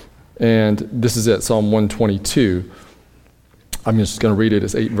 and this is it, Psalm 122. I'm just going to read it.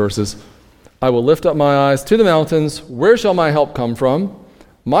 It's 8 verses. I will lift up my eyes to the mountains. Where shall my help come from?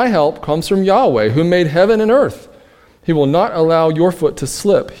 My help comes from Yahweh, who made heaven and earth. He will not allow your foot to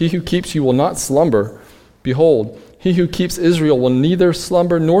slip. He who keeps you will not slumber. Behold, he who keeps Israel will neither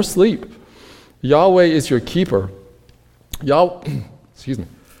slumber nor sleep. Yahweh is your keeper. Yahweh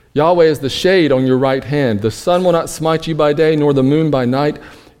is the shade on your right hand. The sun will not smite you by day, nor the moon by night.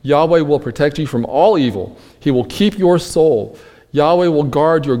 Yahweh will protect you from all evil. He will keep your soul. Yahweh will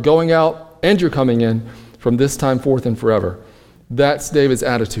guard your going out and your coming in from this time forth and forever. That's David's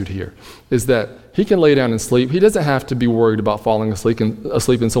attitude here, is that he can lay down and sleep. He doesn't have to be worried about falling asleep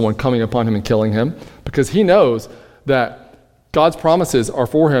and someone coming upon him and killing him, because he knows that God's promises are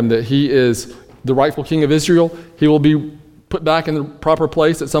for him, that he is the rightful king of Israel. He will be put back in the proper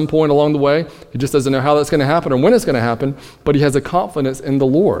place at some point along the way. He just doesn't know how that's going to happen or when it's going to happen, but he has a confidence in the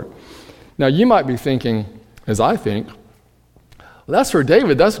Lord. Now, you might be thinking, as I think, well, that's for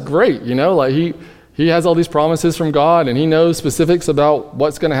David. That's great. Like he has all these promises from God, and he knows specifics about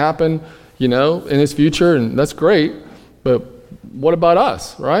what's going to happen, in his future, and that's great. But what about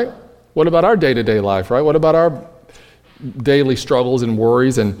us, right? What about our day-to-day life, right? What about our daily struggles and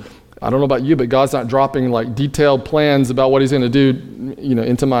worries? And I don't know about you, but God's not dropping like detailed plans about what he's going to do,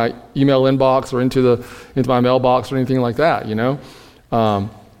 into my email inbox or into my mailbox or anything like that,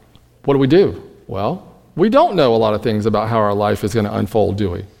 What do? Well, we don't know a lot of things about how our life is going to unfold,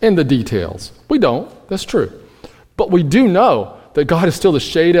 do we? In the details. We don't. That's true. But we do know that God is still the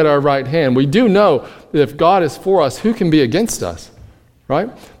shade at our right hand. We do know that if God is for us, who can be against us, right?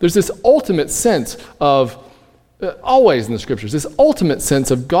 There's this ultimate sense of, always in the scriptures, this ultimate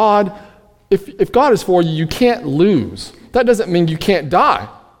sense of God. If God is for you, you can't lose. That doesn't mean you can't die.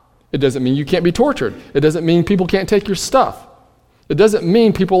 It doesn't mean you can't be tortured. It doesn't mean people can't take your stuff. It doesn't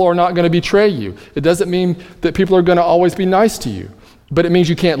mean people are not going to betray you. It doesn't mean that people are going to always be nice to you. But it means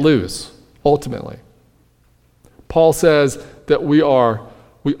you can't lose, ultimately. Paul says that we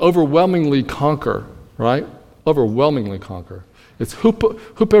overwhelmingly conquer, right? Overwhelmingly conquer. It's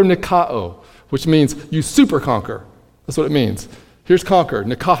hupernikao, which means you super conquer. That's what it means. Here's conquer,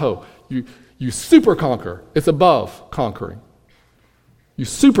 nikaho. You super conquer. It's above conquering. You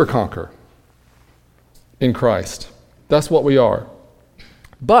super conquer in Christ. That's what we are.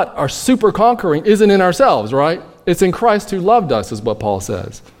 But our super conquering isn't in ourselves, right? It's in Christ who loved us, is what Paul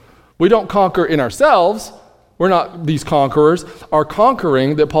says. We don't conquer in ourselves. We're not these conquerors. Our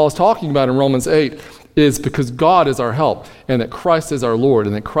conquering that Paul is talking about in Romans 8 is because God is our help, and that Christ is our Lord,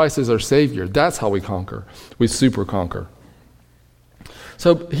 and that Christ is our Savior. That's how we conquer. We super conquer.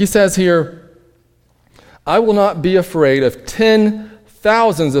 So he says here, I will not be afraid of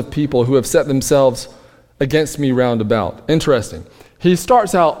 10,000s of people who have set themselves against me round about. Interesting. He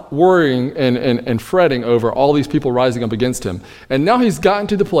starts out worrying and fretting over all these people rising up against him. And now he's gotten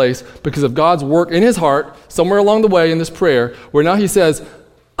to the place, because of God's work in his heart, somewhere along the way in this prayer, where now he says,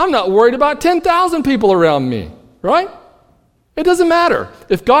 I'm not worried about 10,000 people around me, right? It doesn't matter.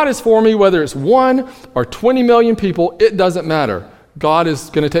 If God is for me, whether it's 1 or 20 million people, it doesn't matter. God is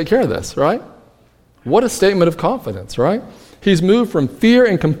going to take care of this, right? What a statement of confidence, right? He's moved from fear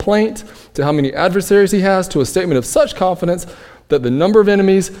and complaint to how many adversaries he has to a statement of such confidence that the number of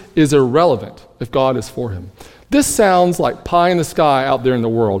enemies is irrelevant if God is for him. This sounds like pie in the sky out there in the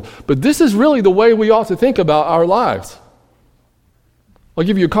world, but this is really the way we ought to think about our lives. I'll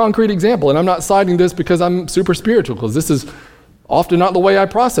give you a concrete example, and I'm not citing this because I'm super spiritual, because this is often not the way I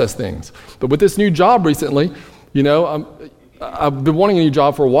process things. But with this new job recently, I've been wanting a new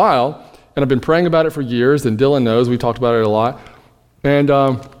job for a while, and I've been praying about it for years, and Dylan knows, we talked about it a lot. And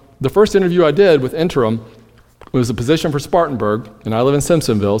the first interview I did with Interim was a position for Spartanburg, and I live in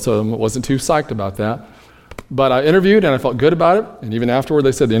Simpsonville, so I wasn't too psyched about that. But I interviewed, and I felt good about it, and even afterward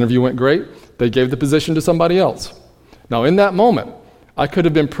they said the interview went great. They gave the position to somebody else. Now in that moment, I could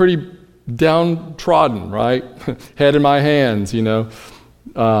have been pretty downtrodden, right? Head in my hands,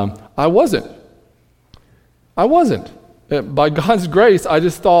 I wasn't. By God's grace, I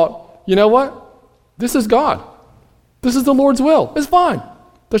just thought, you know what? This is God. This is the Lord's will. It's fine.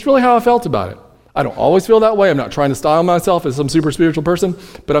 That's really how I felt about it. I don't always feel that way. I'm not trying to style myself as some super spiritual person,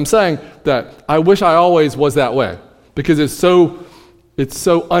 but I'm saying that I wish I always was that way, because it's so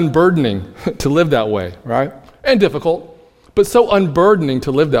unburdening to live that way, right? And difficult, but so unburdening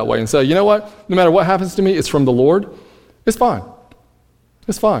to live that way and say, you know what? No matter what happens to me, it's from the Lord. It's fine.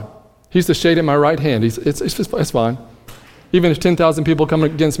 It's fine. He's the shade at my right hand. It's fine. Even if 10,000 people come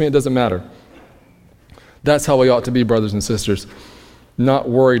against me, it doesn't matter. That's how we ought to be, brothers and sisters. Not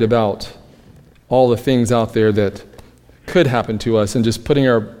worried about all the things out there that could happen to us, and just putting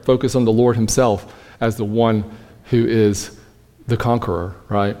our focus on the Lord himself as the one who is the conqueror,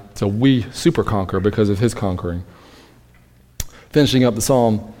 right? So we super conquer because of his conquering. Finishing up the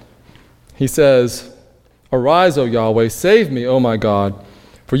psalm, he says, Arise, O Yahweh, save me, O my God,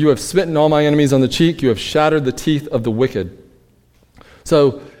 for you have smitten all my enemies on the cheek, you have shattered the teeth of the wicked.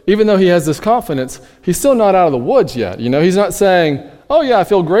 So even though he has this confidence, he's still not out of the woods yet. He's not saying, oh yeah, I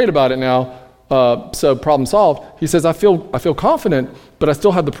feel great about it now, so problem solved. He says, I feel confident, but I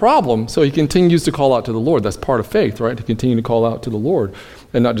still have the problem. So he continues to call out to the Lord. That's part of faith, right? To continue to call out to the Lord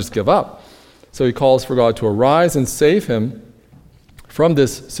and not just give up. So he calls for God to arise and save him from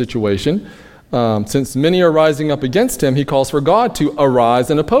this situation. Since many are rising up against him, he calls for God to arise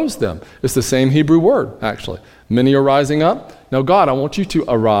and oppose them. It's the same Hebrew word, actually. Many are rising up. Now, God, I want you to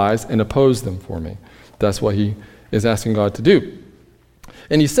arise and oppose them for me. That's what he is asking God to do.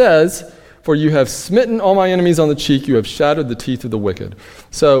 And he says, for you have smitten all my enemies on the cheek, you have shattered the teeth of the wicked.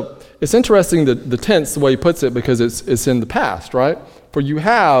 So it's interesting the tense, the way he puts it, because it's in the past, right? For you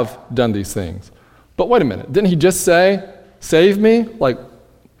have done these things. But wait a minute, didn't he just say, save me? Like,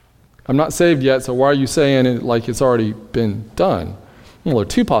 I'm not saved yet, so why are you saying it like it's already been done? Well, there are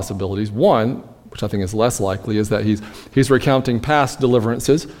two possibilities. One, which I think is less likely, is that he's recounting past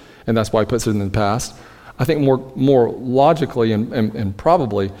deliverances, and that's why he puts it in the past. I think more logically and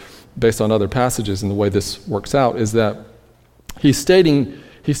probably based on other passages and the way this works out is that he's stating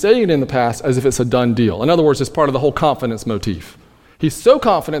it in the past as if it's a done deal. In other words, it's part of the whole confidence motif. He's so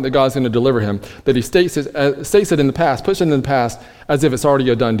confident that God's going to deliver him that he states it in the past, puts it in the past as if it's already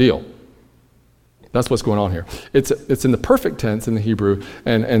a done deal. That's what's going on here. It's in the perfect tense in the Hebrew,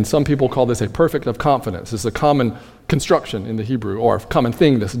 and some people call this a perfect of confidence. It's a common construction in the Hebrew, or a common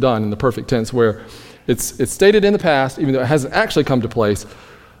thing that's done in the perfect tense, where it's stated in the past, even though it hasn't actually come to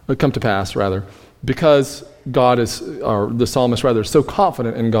pass, because God is, or the psalmist rather, is so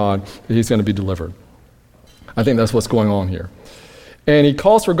confident in God that he's going to be delivered. I think that's what's going on here. And he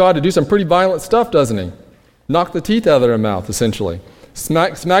calls for God to do some pretty violent stuff, doesn't he? Knock the teeth out of their mouth, essentially.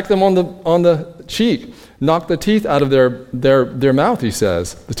 Smack them on the cheek. Knock the teeth out of their mouth, he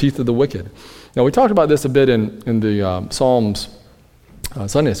says, the teeth of the wicked. Now, we talked about this a bit in the Psalms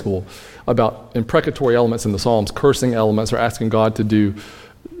Sunday school, about imprecatory elements in the Psalms, cursing elements, or asking God to do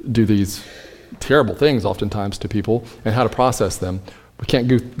these terrible things oftentimes to people, and how to process them. We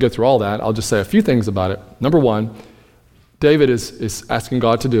can't go through all that. I'll just say a few things about it. Number one, David is asking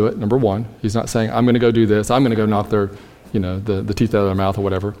God to do it, number one. He's not saying, I'm going to go do this. I'm going to go knock the teeth out of their mouth or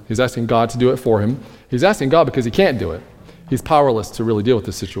whatever. He's asking God to do it for him. He's asking God because he can't do it. He's powerless to really deal with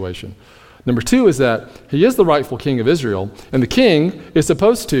this situation. Number two is that he is the rightful king of Israel, and the king is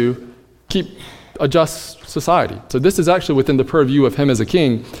supposed to keep a just society. So this is actually within the purview of him as a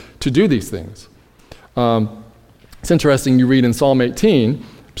king to do these things. It's interesting, you read in Psalm 18, I'm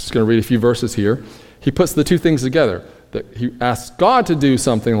just going to read a few verses here, he puts the two things together. That he asks God to do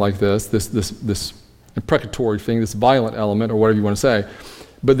something like this imprecatory thing, this violent element, or whatever you want to say,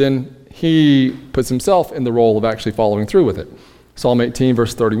 but then he puts himself in the role of actually following through with it. Psalm 18,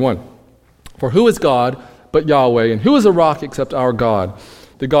 verse 31. For who is God but Yahweh, and who is a rock except our God?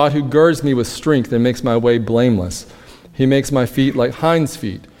 The God who girds me with strength and makes my way blameless. He makes my feet like hinds'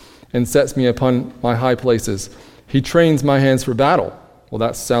 feet and sets me upon my high places. He trains my hands for battle. Well,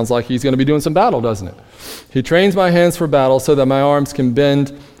 that sounds like he's going to be doing some battle, doesn't it? He trains my hands for battle so that my arms can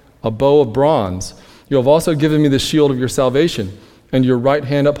bend a bow of bronze. You have also given me the shield of your salvation, and your right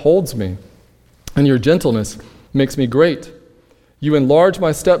hand upholds me, and your gentleness makes me great. You enlarge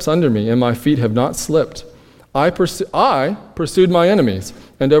my steps under me, and my feet have not slipped. I pursued my enemies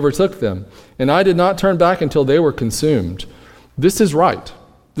and overtook them, and I did not turn back until they were consumed. This is right.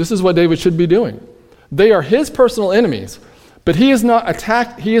 This is what David should be doing. They are his personal enemies, but he is not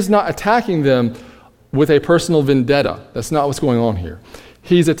attacking them with a personal vendetta. That's not what's going on here.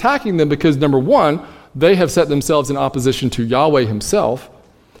 He's attacking them because, number one, they have set themselves in opposition to Yahweh himself,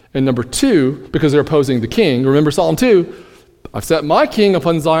 and number two, because they're opposing the king. Remember Psalm 2, I've set my king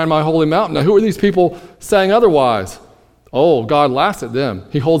upon Zion, my holy mountain. Now, who are these people saying otherwise? Oh, God laughs at them.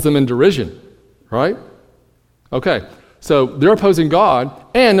 He holds them in derision, right? Okay, so they're opposing God,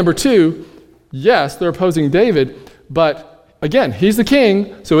 and number two, yes, they're opposing David, but again, he's the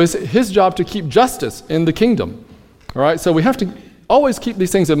king, so it's his job to keep justice in the kingdom. All right, so we have to always keep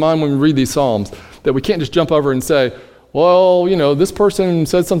these things in mind when we read these Psalms, that we can't just jump over and say, well, this person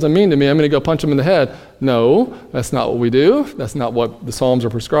said something mean to me, I'm going to go punch him in the head. No, that's not what we do. That's not what the Psalms are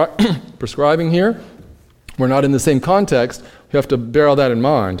prescribing here. We're not in the same context. We have to bear all that in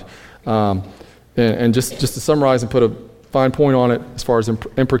mind. And just to summarize and put a fine point on it as far as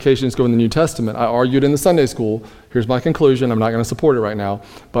imprecations go in the New Testament, I argued in the Sunday school, here's my conclusion, I'm not going to support it right now,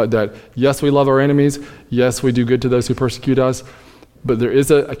 but that yes, we love our enemies, yes, we do good to those who persecute us, but there is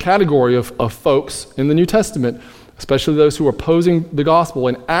a category of folks in the New Testament, especially those who are opposing the gospel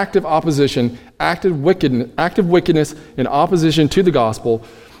in active opposition, active wickedness in opposition to the gospel,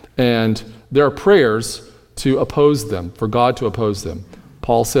 and there are prayers to oppose them, for God to oppose them.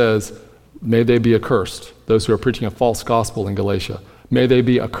 Paul says, may they be accursed, those who are preaching a false gospel in Galatia. May they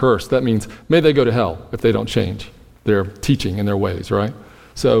be accursed. That means may they go to hell if they don't change their teaching and their ways, right?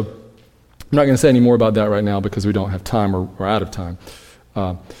 So I'm not going to say any more about that right now because we don't have time or we're out of time.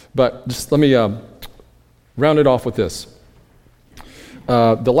 But just let me round it off with this.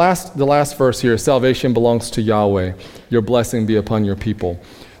 The last verse here, salvation belongs to Yahweh. Your blessing be upon your people.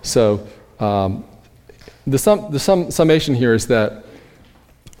 So the summation here is that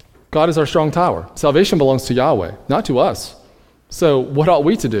God is our strong tower. Salvation belongs to Yahweh, not to us. So what ought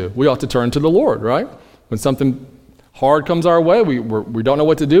we to do? We ought to turn to the Lord, right? When something hard comes our way, we don't know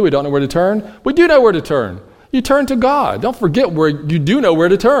what to do, we don't know where to turn. We do know where to turn. You turn to God. Don't forget where you do know where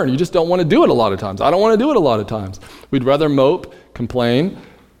to turn. You just don't want to do it a lot of times. I don't want to do it a lot of times. We'd rather mope, complain,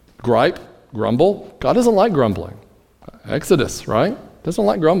 gripe, grumble. God doesn't like grumbling. Exodus, right? Doesn't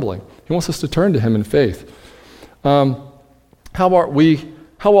like grumbling. He wants us to turn to him in faith. How ought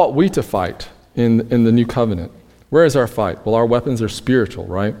we to fight in the new covenant? Where is our fight? Well, our weapons are spiritual,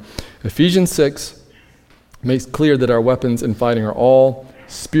 right? Ephesians 6 makes clear that our weapons in fighting are all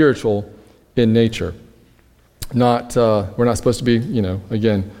spiritual in nature. We're not supposed to be,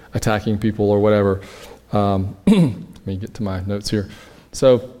 again, attacking people or whatever. Let me get to my notes here.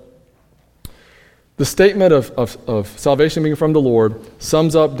 So, the statement of salvation being from the Lord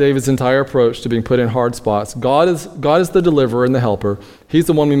sums up David's entire approach to being put in hard spots. God is the deliverer and the helper. He's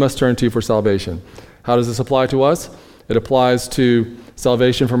the one we must turn to for salvation. How does this apply to us? It applies to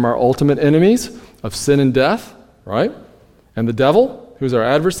salvation from our ultimate enemies of sin and death, right? And the devil, who's our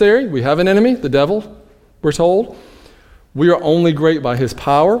adversary. We have an enemy, the devil, we're told. We are only great by his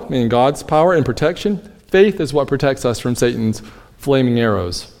power, meaning God's power and protection. Faith is what protects us from Satan's flaming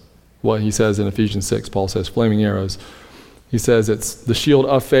arrows. What he says in Ephesians 6, Paul says, flaming arrows. He says it's the shield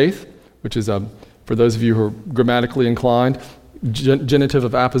of faith, which is, for those of you who are grammatically inclined, genitive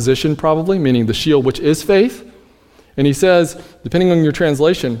of apposition probably, meaning the shield which is faith. And he says, depending on your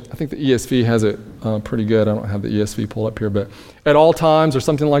translation, I think the ESV has it pretty good. I don't have the ESV pulled up here, but at all times or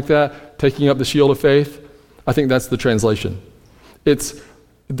something like that, taking up the shield of faith, I think that's the translation. That's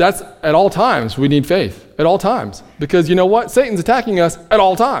at all times we need faith, at all times. Because you know what? Satan's attacking us at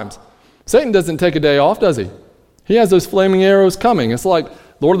all times. Satan doesn't take a day off, does he? He has those flaming arrows coming. It's like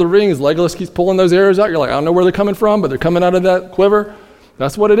Lord of the Rings, Legolas keeps pulling those arrows out. You're like, I don't know where they're coming from, but they're coming out of that quiver.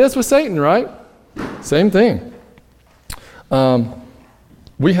 That's what it is with Satan, right? Same thing.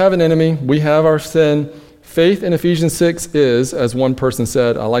 We have an enemy. We have our sin. Faith in Ephesians 6 is, as one person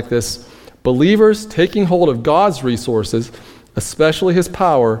said, I like this, believers taking hold of God's resources, especially his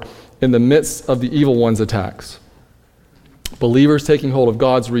power, in the midst of the evil one's attacks. Believers taking hold of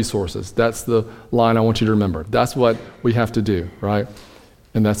God's resources. That's the line I want you to remember. That's what we have to do, right?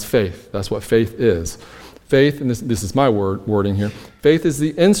 And that's faith. That's what faith is. Faith, and this is my wording here, faith is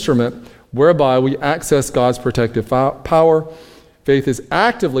the instrument whereby we access God's protective power. Faith is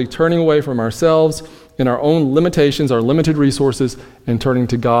actively turning away from ourselves and our own limitations, our limited resources, and turning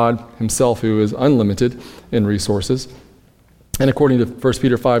to God himself, who is unlimited in resources. And according to 1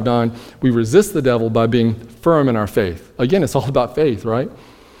 Peter 5:9, we resist the devil by being firm in our faith. Again, it's all about faith, right?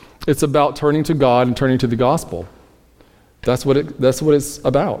 It's about turning to God and turning to the gospel. That's what it's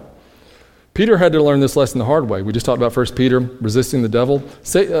about. Peter had to learn this lesson the hard way. We just talked about 1 Peter, resisting the devil.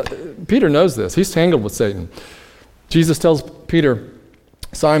 Peter knows this. He's tangled with Satan. Jesus tells Peter,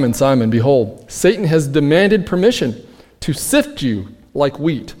 Simon, Simon, behold, Satan has demanded permission to sift you like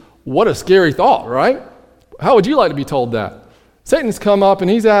wheat. What a scary thought, right? How would you like to be told that? Satan's come up and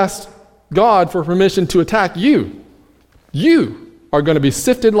he's asked God for permission to attack you. You are going to be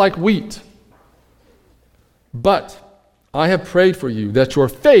sifted like wheat. But I have prayed for you that your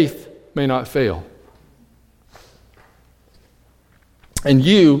faith may not fail. And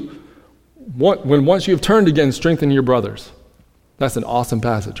you, once you have turned again, strengthen your brothers. That's an awesome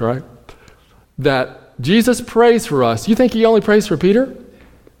passage, right? That Jesus prays for us. You think he only prays for Peter?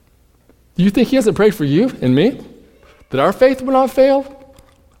 Do you think he hasn't prayed for you and me? That our faith will not fail?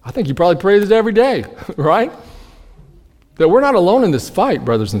 I think he probably prays it every day, right? That we're not alone in this fight,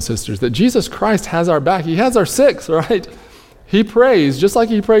 brothers and sisters. That Jesus Christ has our back. He has our six, right? He prays just like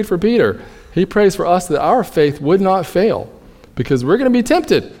he prayed for Peter. He prays for us that our faith would not fail, because we're going to be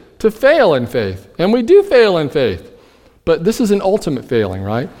tempted to fail in faith. And we do fail in faith. But this is an ultimate failing,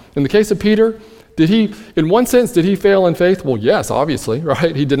 right? In the case of Peter, in one sense, did he fail in faith? Well, yes, obviously,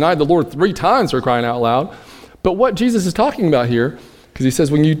 right? He denied the Lord 3 times for crying out loud. But what Jesus is talking about here, because he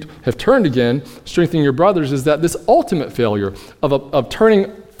says when you have turned again, strengthening your brothers, is that this ultimate failure of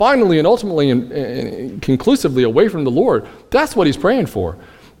turning finally and ultimately and conclusively away from the Lord, that's what he's praying for.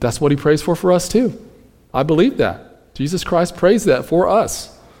 That's what he prays for us too. I believe that. Jesus Christ prays that for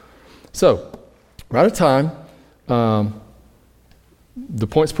us. So, we're out of time. The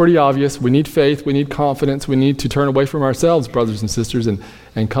point's pretty obvious. We need faith. We need confidence. We need to turn away from ourselves, brothers and sisters,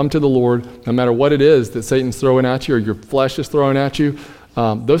 and come to the Lord, no matter what it is that Satan's throwing at you or your flesh is throwing at you.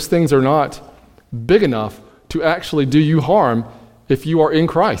 Those things are not big enough to actually do you harm if you are in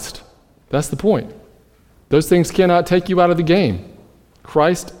Christ. That's the point. Those things cannot take you out of the game.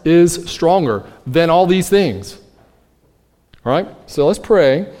 Christ is stronger than all these things. All right? So let's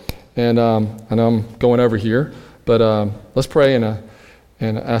pray, And I know I'm going over here, but let's pray and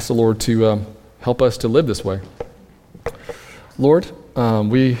ask the Lord to help us to live this way. Lord,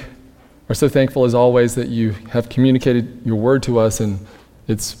 we are so thankful as always that you have communicated your word to us, and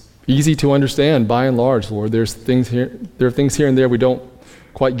it's easy to understand by and large, Lord. There are things here and there we don't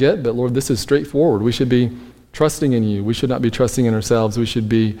quite get, but Lord, this is straightforward. We should be trusting in you. We should not be trusting in ourselves. We should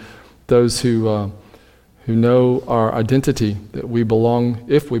be those who know our identity, that we belong,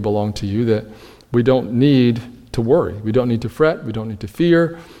 if we belong to you, that we don't need to worry. We don't need to fret. We don't need to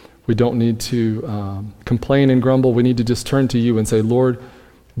fear. We don't need to complain and grumble. We need to just turn to you and say, Lord,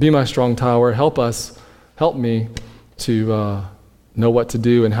 be my strong tower. Help me to know what to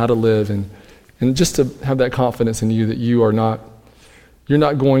do and how to live, and just to have that confidence in you that you're not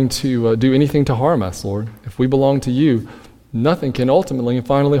going to do anything to harm us, Lord. If we belong to you, nothing can ultimately and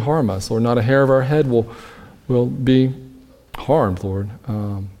finally harm us, Lord. Not a hair of our head will be harmed, Lord.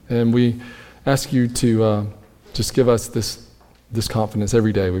 And we ask you to just give us this confidence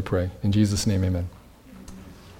every day, we pray. In Jesus' name, amen.